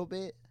little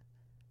bit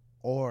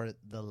or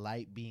the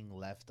light being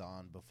left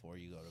on before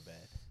you go to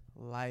bed?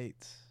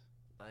 Light.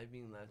 Light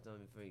being left on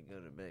before you go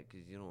to bed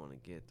because you don't want to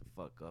get the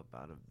fuck up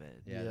out of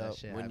bed. Yeah, Yep. that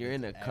shit When you're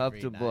in a happens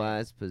every comfortable night.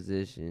 ass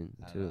position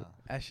I don't too. know.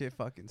 That shit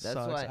fucking That's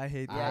sucks. why- I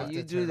hate I Yeah, have that.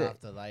 you to do turn that- off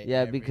the light Yeah,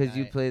 every because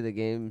you night. play the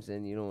games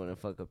and you don't want to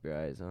fuck up your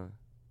eyes, huh?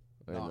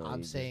 Or No, you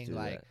I'm just saying do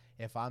like that?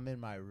 if I'm in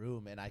my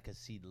room and I can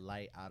see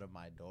light out of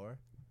my door,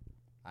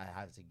 I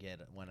have to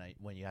get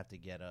when you have to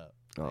get up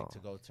like to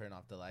Oh. go turn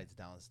off the lights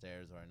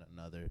downstairs or in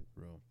another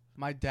room.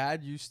 My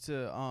dad used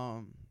to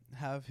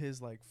have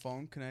his like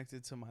phone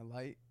connected to my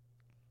light,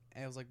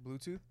 and it was like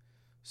Bluetooth.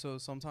 So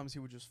sometimes he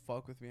would just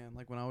fuck with me, and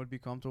like when I would be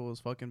comfortable with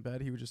his fucking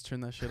bed, he would just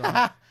turn that shit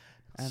on,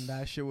 and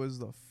that shit was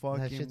the That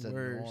fucking shit's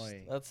worst.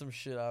 annoying. That's some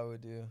shit I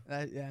would do.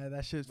 That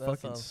shit That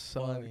fucking sounds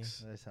funny. sucks.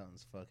 That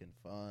sounds fucking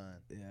fun.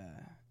 Yeah.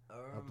 I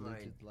A remember,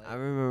 Bluetooth light. I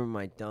remember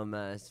my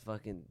dumbass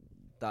fucking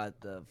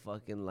thought the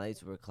fucking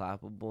lights were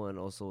clappable and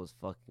also was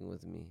fucking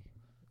with me.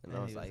 And I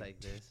And was he was like, like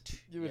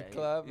this. You would yeah,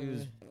 clap. He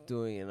was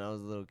doing it, and I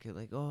was a little kid,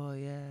 like, oh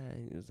yeah.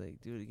 And he was like,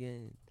 do it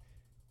again.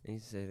 And he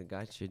said, I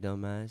got your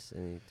dumbass,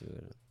 and he threw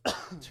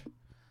it.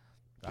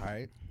 All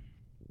right.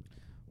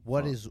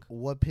 What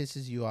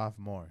pisses you off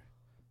more?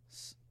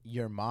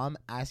 Your mom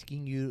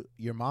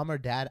or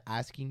dad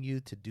asking you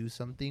to do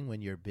something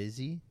when you're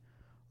busy,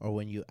 or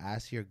when you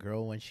ask your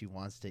girl when she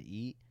wants to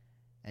eat,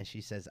 and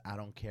she says I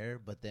don't care,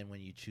 but then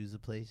when you choose a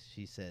place,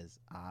 she says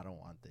I don't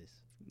want this.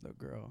 The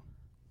girl.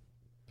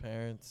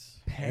 Parents.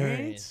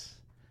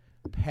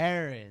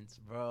 Parents,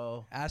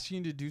 bro. Asking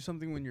you to do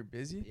something when you're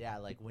busy? Yeah,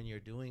 like when you're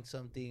doing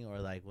something, or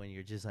like when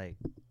you're just like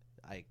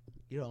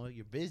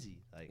you're busy.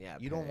 Like Yeah,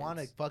 you don't want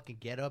to parents. fucking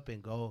get up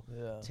and go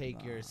Yeah.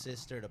 take your Nah.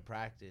 sister to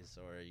practice,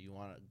 or you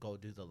want to go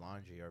do the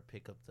laundry or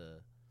pick up the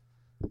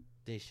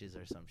dishes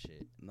or some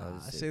shit. Nah, I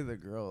would I say- say the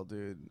girl,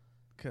 dude.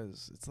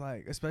 Because it's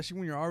like, especially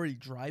when you're already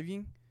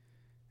driving,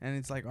 and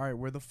it's like, all right,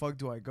 where the fuck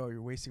do I go?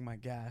 You're wasting my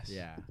gas.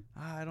 Yeah,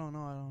 I don't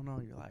know.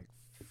 You're like,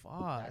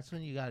 fuck. that's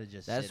when you gotta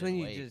just. That's sit when and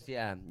you wait. just,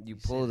 you You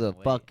pull sit the and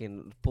wait.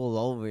 fucking, pull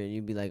over, and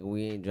you be like,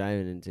 we ain't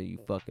driving until you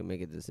fucking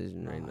make a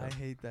decision right Nah, now. I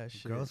hate that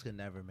shit. Girls can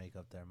never make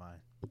up their mind.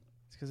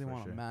 It's because they for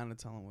want sure. a man to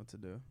tell them what to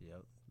do.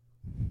 Yep.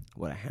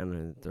 What a hand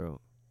in the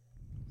throat.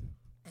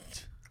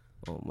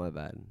 Oh, my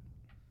bad.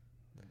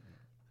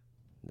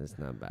 That's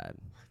not bad.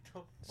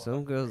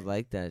 Some girls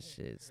like that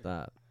shit.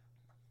 Stop.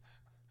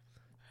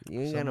 You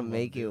ain't Some gotta of 'em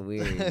make it do.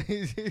 weird.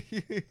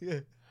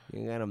 You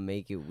ain't gotta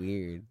make it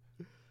weird.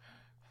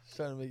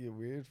 Trying to make it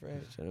weird,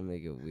 Frank. Trying to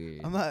make it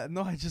weird. I'm not.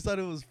 No, I just thought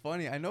it was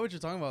funny. I know what you're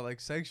talking about, like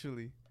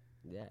sexually.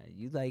 Yeah,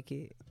 you like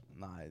it.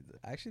 Nah,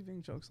 actually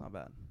being choked's not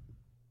bad.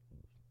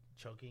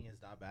 Choking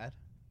is not bad.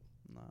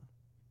 Nah.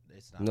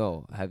 It's not.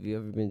 No, have you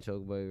ever been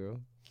choked by a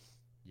girl?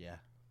 Yeah.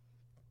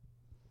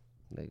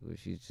 Like where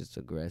she's just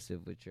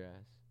aggressive with your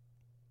ass?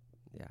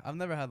 Yeah, I've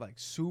never had like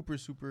super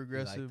You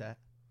aggressive. like that?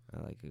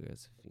 I like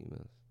aggressive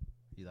females.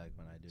 You like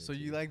when I do. So it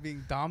you too. like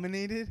being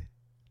dominated?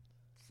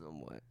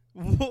 Somewhat.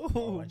 Whoa.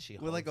 Or when she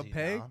With like a holds you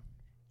peg? down?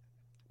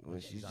 when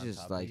she's she on just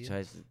top of like you?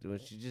 tries to, when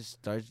she just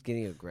starts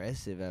getting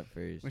aggressive at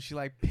first. When she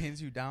like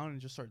pins you down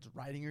and just starts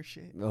riding her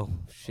shit. Oh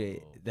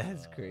shit, Oh,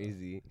 that's fuck.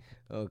 crazy.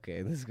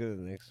 Okay, let's go to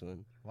the next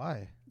one.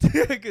 Why?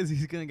 Because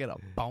he's gonna get a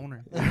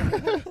boner.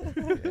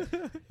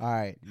 All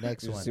right,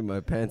 next You one. see my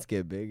pants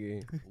get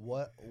bigger.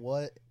 What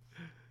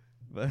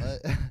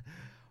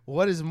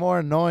what is more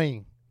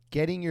annoying?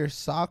 Getting your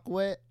sock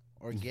wet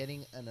or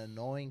getting an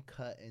annoying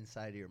cut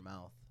inside of your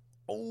mouth?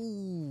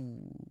 Oh.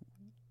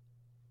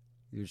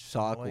 Your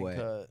sock Annoying wet.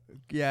 cut.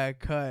 Yeah,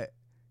 cut.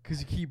 Because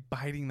you keep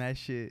biting that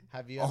shit.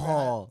 Have you ever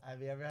Oh.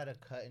 have you ever had a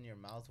cut in your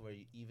mouth where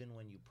you, even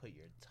when you put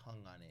your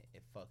tongue on it,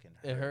 it fucking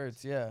hurts? It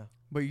hurts, yeah.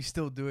 But you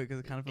still do it because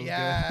it kind of feels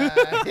Yeah,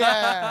 good.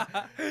 yeah.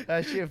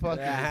 That shit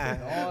fucking Yeah.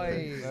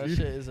 annoying. That shit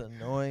is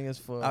annoying as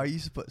fuck. I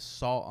used to put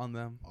salt on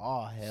them.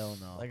 Oh hell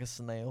no. Like a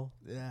snail.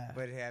 Yeah.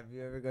 But have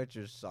you ever got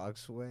your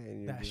socks wet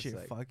and you're That just shit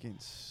like, fucking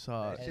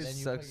sucks. and just then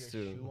you sucks put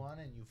your too. shoe on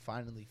and you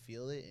finally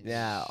feel it. And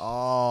yeah,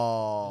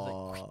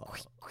 oh,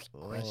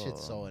 oh, that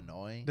shit's so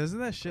annoying. Doesn't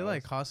that shit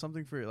like Gross. cause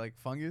something for like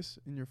fungus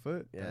in your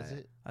foot? yeah. Does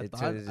it? I It thought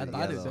turns I it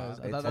thought it yellow. does.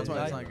 I It thought that's turns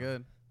why it's it not yellow.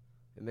 good.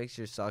 It makes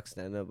your socks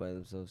stand up by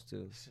themselves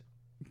too.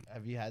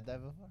 Have you had that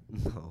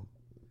before? No,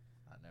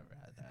 I never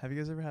had that. Have you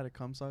guys ever had a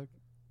cum sock?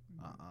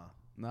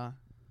 Nah.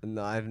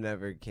 no, I've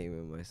never came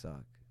in my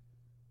sock.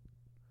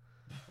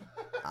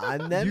 I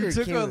never. You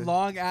took came a in-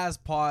 long ass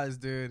pause,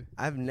 dude.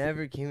 I've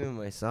never came in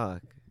my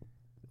sock.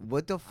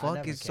 What the fuck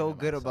never is came so in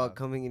my good about sock.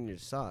 coming in your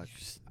sock?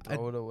 Just I-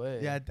 throw it away.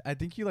 Yeah, I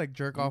think you like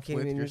jerk You off came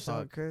with in your your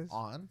sock, sock. Chris?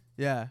 On?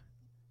 Yeah.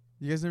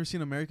 You guys never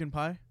seen American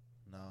Pie?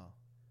 No.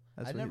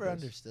 That's I what he never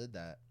does. understood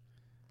that.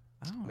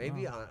 I don't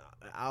Maybe know.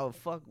 I'll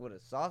fuck with a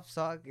soft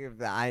sock if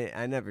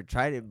I never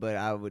tried it, but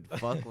I would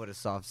fuck with a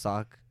soft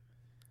sock,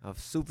 a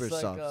super It's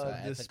like soft a sock.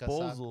 Ethica sock?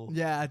 disposal.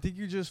 Yeah, I think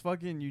you just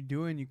fucking you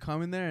do it and you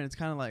come in there and it's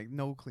kind of like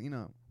no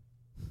cleanup.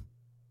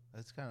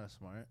 That's kind of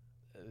smart.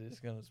 It's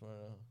kind of smart.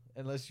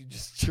 Unless you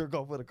just jerk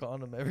off with a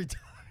condom every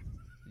time.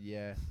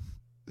 Yeah.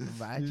 You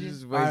Imagine.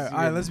 just All wasted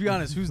right, your- let's be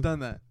honest. Who's done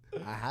that?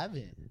 I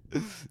haven't.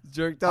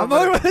 jerked I'm off. the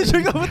only with one that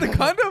jerked off with the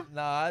condom.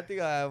 Nah, I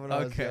think I have when I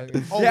was Okay.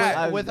 younger. Oh,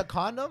 Yeah. with a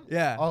condom?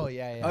 Yeah. Oh,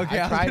 yeah, yeah. Okay, I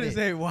I was tried gonna it.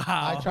 say wow.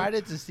 I tried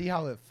it to see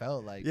how it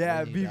felt like.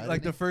 Yeah, when you done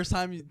like the it. first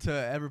time to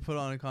ever put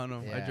on a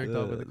condom, I Yeah. jerked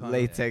off with a condom.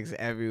 latex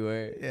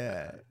everywhere.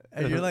 Yeah,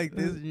 and you're like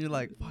this, and you're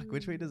like, fuck,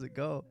 which way does it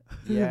go?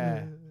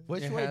 Yeah.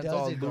 Which Your way hands does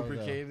all it go? though?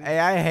 lubricated. Hey,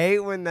 I hate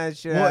when that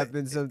shit What?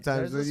 happens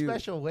sometimes. There's a When you,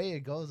 special way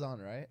it goes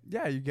on, right?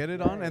 Yeah, you get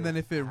it on, and then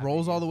if it I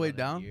rolls haven't all the used way one in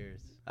down, years.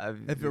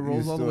 if it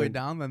rolls all the way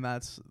down, then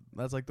that's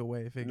like the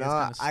way. If it No, gets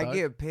kind of I stuck.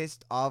 get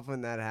pissed off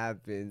when that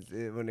happens.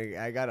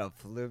 I gotta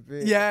flip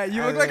it. Yeah,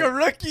 you look I like a don't-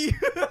 rookie.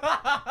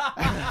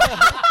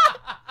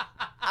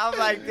 I'm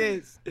like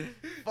this.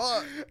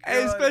 Fuck.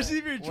 Hey, Yo, especially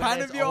if you're When trying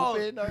to it's be all.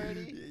 open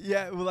already.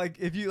 Yeah, well, like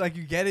if you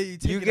get it, you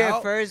take You it get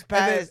out, first and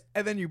then, pass.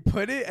 and then you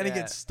put it, and it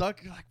Yeah. gets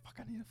stuck. You're like, fuck,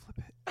 I need to flip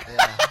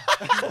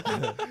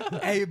Yeah.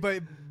 it. Hey,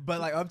 but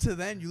like up to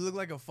then, you look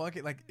like a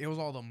fucking like it was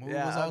all the move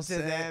Yeah, was all up to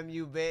set. them,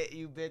 you bit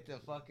the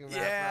fucking wrapper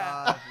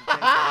Yeah. off, you take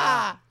it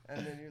off,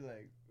 and then you're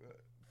like,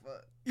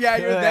 fuck. Yeah,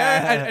 you're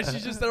there, and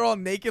she's just there all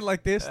naked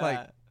like this,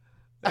 like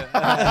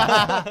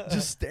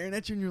just staring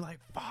at you, and you're like,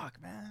 fuck,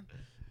 man.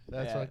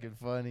 That's Yeah. fucking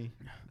funny.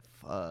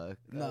 Fuck.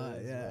 Nah,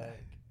 yeah.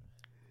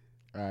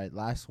 All right,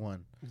 last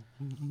one.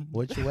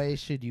 Which way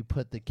should you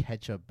put the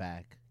ketchup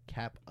back?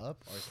 Cap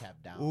up or cap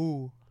down?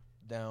 Ooh,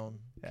 Down.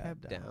 Cap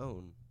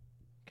down.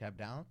 Cap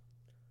down?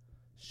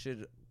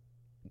 Should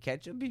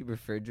ketchup be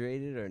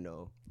refrigerated or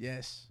no?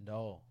 Yes,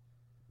 No.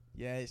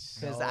 yes.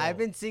 Because No. I've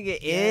been seeing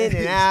it Yes. in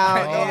and out,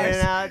 I know. in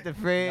and out the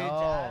fridge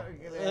No.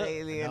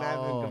 lately, and I've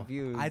No. been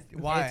confused.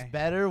 Why? It's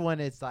better when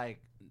it's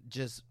like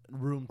just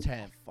room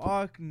temp.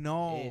 Fuck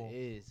no. It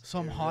is.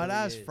 Some It hot really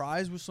ass is.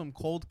 fries with some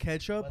cold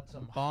ketchup. But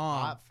some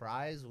bomb. hot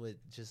fries with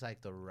just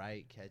like the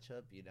right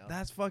ketchup, you know?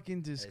 That's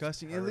fucking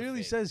disgusting. It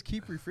literally perfect. says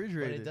keep but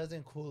refrigerated. it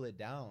doesn't cool it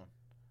down,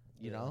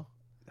 you Yeah. know?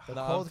 The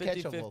Nah, cold I'm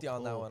ketchup 50-50 will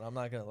on that cool. one. I'm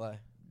not gonna lie.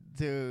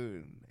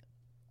 Dude.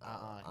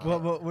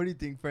 Uh-uh. What do you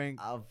think, Frank?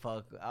 I'll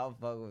fuck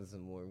with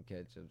some warm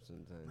ketchup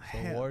sometimes.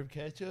 Hell. Warm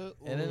ketchup?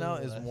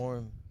 In-N-Out Ooh, is that's-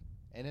 warm.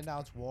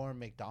 In-N-Out's warm.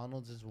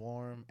 McDonald's is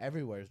warm.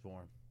 Everywhere's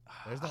warm.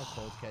 There's no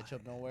cold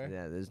ketchup nowhere.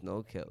 Yeah, there's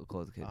no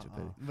cold ketchup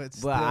in it. But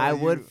But I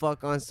would you-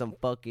 fuck on some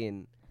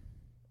fucking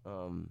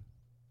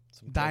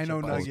Some Dino ketchup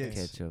cold Nuggets.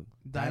 ice ketchup.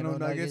 Dino Dino Nuggets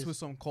Nuggets. with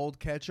some cold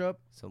ketchup.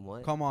 Some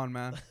what? Come on,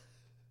 man.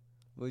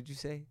 What'd you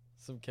say?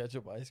 Some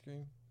ketchup ice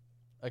cream.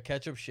 A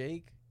ketchup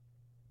shake.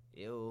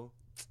 Ew.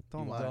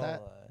 Don't You lie. want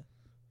that? lie.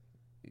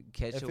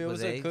 Ketchup If it with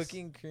was eggs? a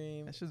cooking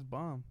cream That's just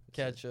bomb.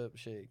 ketchup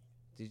shake,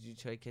 Did you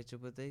try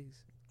ketchup with eggs?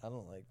 I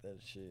don't like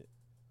that shit.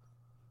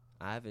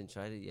 I haven't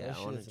tried it yet. That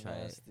I want shit's to try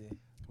it. nasty.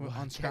 On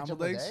Ketchup scrambled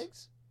with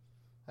eggs?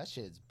 That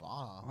shit's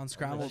bomb. On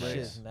scrambled That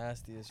eggs. shit's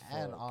nasty as fuck.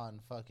 And on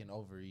fucking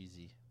over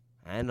easy.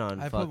 And on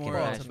I put fucking more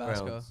on hash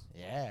Tabasco. browns.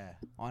 Yeah.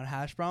 On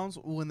hash browns.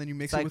 Ooh, and then you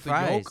mix It's it like with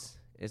fries. the yolk.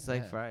 It's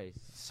like Yeah. fries.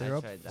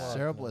 Syrup, tried that.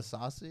 syrup no. with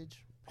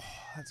sausage. Oh,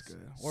 that's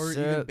good. Or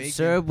even syrup, bacon.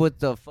 syrup with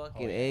the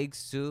fucking Oh, yeah.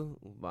 eggs too.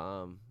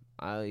 Bomb.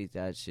 I'll eat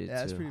that shit Yeah,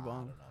 that's too. pretty I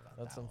bomb. don't know about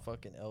That's that some one.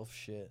 fucking elf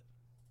shit.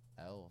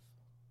 Elf.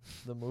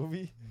 The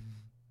movie.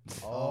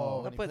 Oh,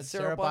 I when he put put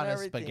syrup on on his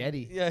everything.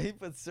 spaghetti. Yeah, he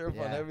put syrup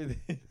on Yeah.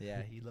 everything.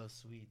 Yeah, he loves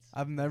sweets.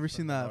 I've never From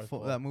seen the that North Pole.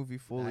 that movie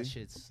fully. That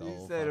shit's so You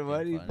said fucking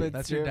what? He funny. put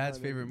That's your syrup dad's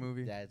on favorite everything.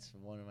 movie. That's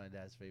one of my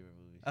dad's favorite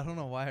movies. I don't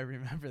know why I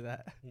remember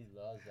that. He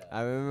loves that.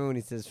 I remember when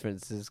he says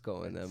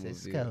Francisco in that movie.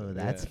 Francisco,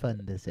 that's Yeah.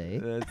 fun to say.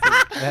 That's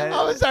I'm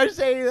gonna start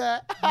saying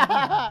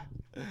that.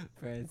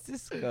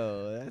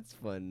 Francisco. That's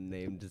fun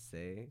name to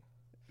say.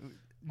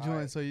 Julian,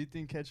 Alright. so you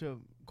think ketchup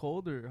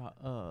cold or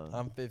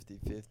I'm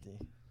 50-50.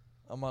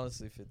 I'm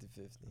honestly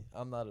 50-50.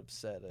 I'm not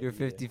upset. at You're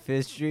either.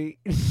 55th Street.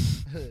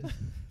 He's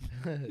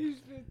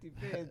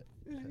 55th.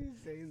 He's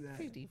saying that.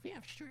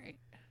 55th Street.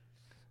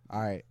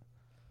 All right.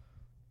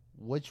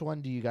 Which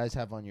one do you guys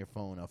have on your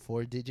phone? A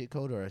 4-digit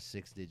code or a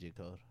 6-digit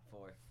code?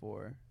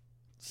 4?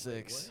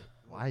 6.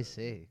 Why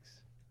 6?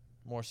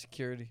 More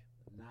security.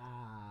 Nah.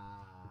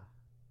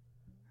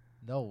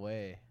 No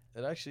way.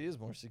 It actually is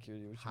more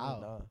security. What you How?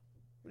 mean, nah? What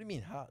do you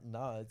mean, how?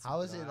 Nah, it's How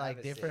is it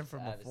like different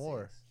from a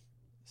 4?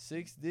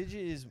 6-digit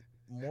is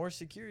more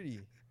security.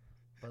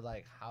 But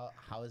like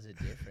how is it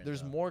different?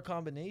 There's though? more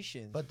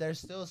combinations. But there's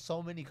still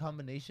so many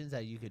combinations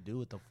that you could do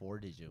with the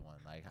 4-digit one.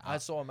 Like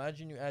so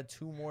imagine you add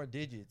 2 more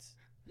digits.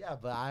 yeah,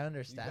 but I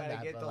understand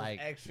that. But like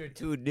extra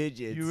 2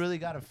 digits. you really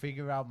got to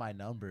figure out my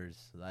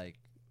numbers. Like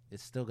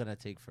it's still gonna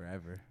take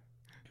forever,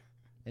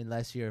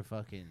 unless you're a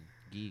fucking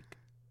geek.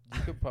 You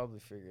could probably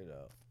figure it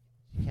out.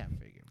 You can't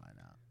figure mine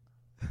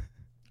out.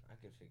 I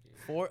could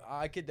figure it.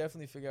 I could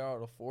definitely figure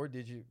out a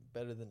 4-digit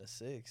better than a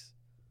 6.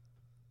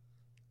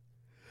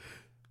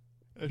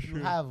 You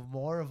have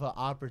more of an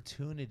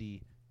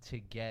opportunity to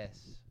guess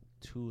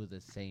 2 of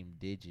the same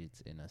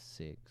digits in a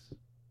 6.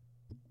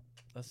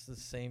 That's the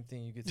same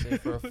thing you could say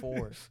for a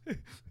 4.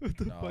 What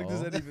the fuck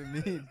does No. that even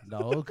mean?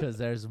 No, because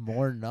there's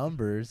more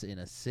numbers in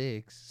a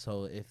 6.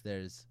 So if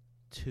there's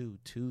 2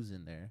 2s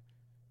in there,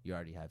 you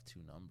already have 2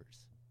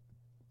 numbers.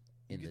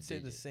 You In could the say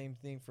the digit. same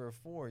thing for a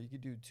 4. You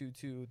could do 2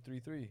 2 3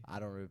 3. I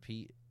don't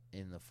repeat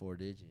in the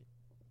 4-digit.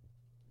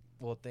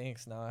 Well,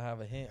 thanks. Now I have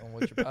a hint on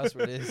what your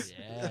password is.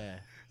 Yeah.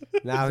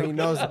 Now he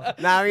knows.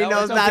 Now he Now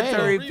knows it's not okay.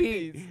 to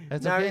Repeats. repeat.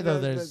 That's Now okay he though.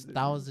 knows There's not to-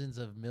 thousands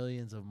of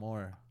millions of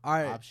more All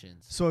right.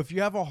 options. So if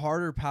you have a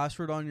harder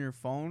password on your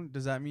phone,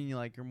 does that mean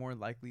you're more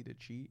likely to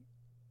cheat?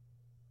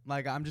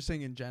 Like I'm just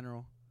saying in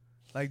general.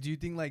 Like, do you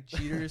think like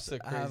cheaters It's a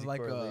crazy have like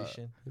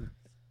correlation.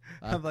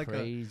 have like a-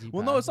 crazy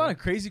Well, no, it's not a password.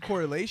 crazy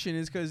correlation.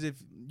 It's because if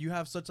you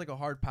have such like a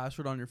hard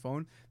password on your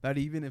phone that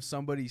even if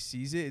somebody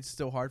sees it, it's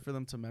still hard for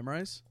them to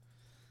memorize.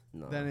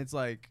 No, Then it's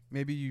like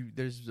maybe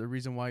there's a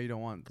reason why you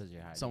don't want 'Cause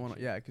you're hiding someone.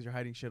 shit. Yeah, because you're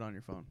hiding shit on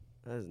your phone.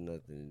 that has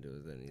nothing to do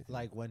with anything.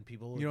 Like when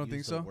people You don't use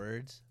think the so?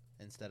 words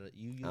instead of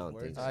you use don't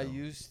words. think I so.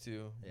 used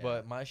to, Yeah.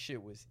 but my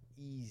shit was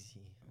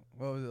easy.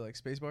 What was it like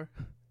spacebar?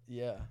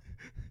 Yeah.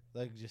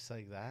 Like just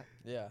like that.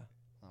 Yeah.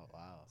 Oh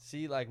wow.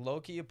 See, like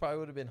low-key, it probably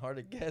would have been hard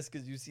to guess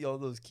because you see all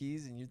those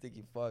keys and you're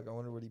thinking, fuck, I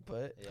wonder what he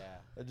put. Yeah.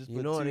 I just You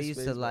put know what 2 I used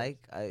to space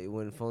like?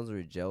 When phones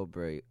were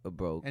jailbreak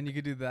broke. And you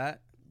could do that. bars.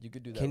 You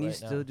could do that. Can you right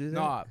still now. do that?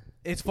 Nah,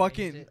 it's Can you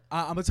fucking. say-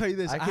 I'm gonna tell you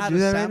this. I I could had do a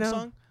that right now?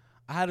 Samsung.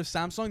 I had a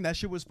Samsung. That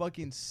shit was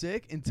fucking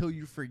sick until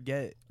you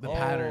forget the Oh,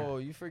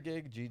 pattern. you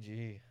forget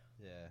GG.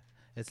 Yeah.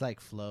 It's like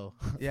flow.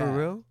 Yeah. For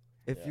real?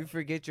 If Yeah. you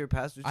forget your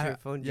password to your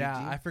phone, yeah,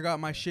 GG? I forgot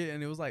my shit,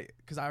 and it was like,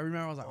 cause I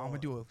remember I was like, I'm Oh. gonna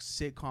do a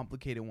sick,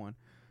 complicated one,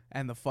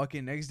 and the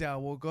fucking next day I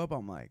woke up,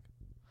 I'm like,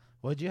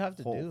 What'd you have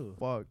to oh do?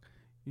 fuck,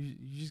 you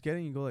just get it,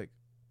 and you go like,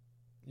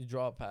 You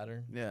draw a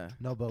pattern. yeah.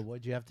 No, but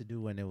what'd you have to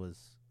do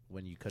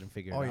when you couldn't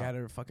figure Oh, it you out?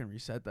 had to fucking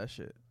reset that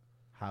shit.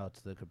 How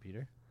to the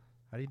computer?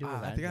 How do you do it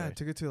with I think I Android?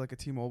 took it to like a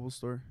T-Mobile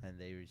store. And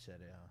they reset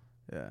it, huh?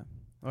 Yeah,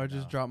 or I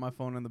just No. dropped my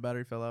phone and the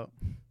battery fell out.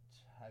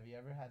 Have you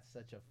ever had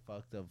such a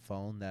fucked up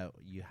phone that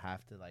you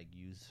have to like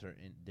use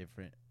certain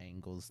different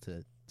angles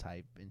to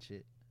type and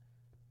shit?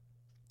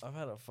 I've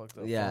had a fucked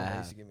up Yeah, I phone that have.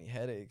 used to give me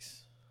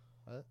headaches.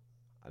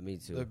 Me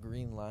too. The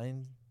green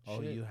line.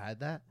 Oh, shit, you had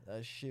that?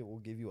 that shit will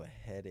give you a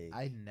headache.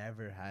 I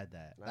never had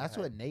that. I've That's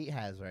had- what Nate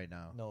has right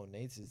now. No,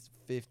 Nate's is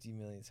 50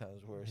 million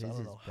times worse. His I don't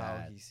is know how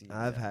bad. he sees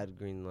I've that. had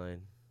green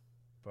line.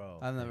 Bro.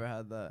 I've never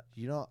had that.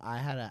 You know, I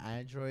had an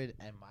Android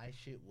and my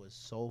shit was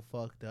so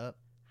fucked up.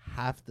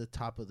 Half the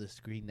top of the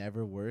screen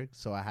never worked,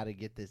 so I had to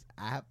get this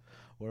app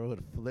where it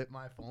would flip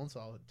my phone,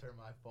 so I would turn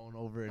my phone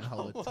over and I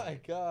would Oh my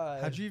type.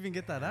 god. How'd you even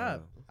get that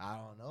app? I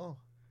don't know.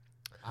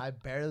 I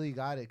barely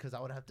got it because I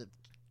would have to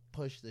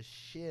push the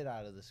shit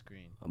out of the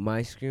screen.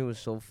 My screen was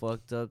so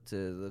fucked up to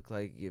look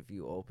like if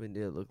you opened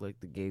it, it looked like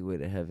the gateway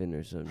to heaven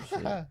or some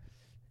shit.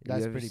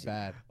 That's ever pretty seen-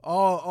 bad.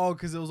 Oh,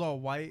 cause it was all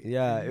white.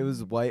 Yeah, it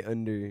was white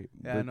under.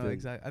 Yeah, I but know then-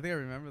 exactly. I think I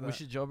remember that. We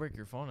should jailbreak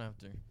your phone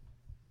after.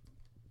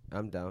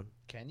 I'm down.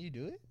 Can you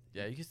do it?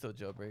 Yeah, you can still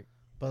jailbreak.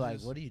 But like,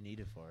 just- what do you need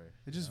it for?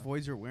 It just know?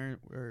 voids your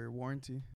warranty.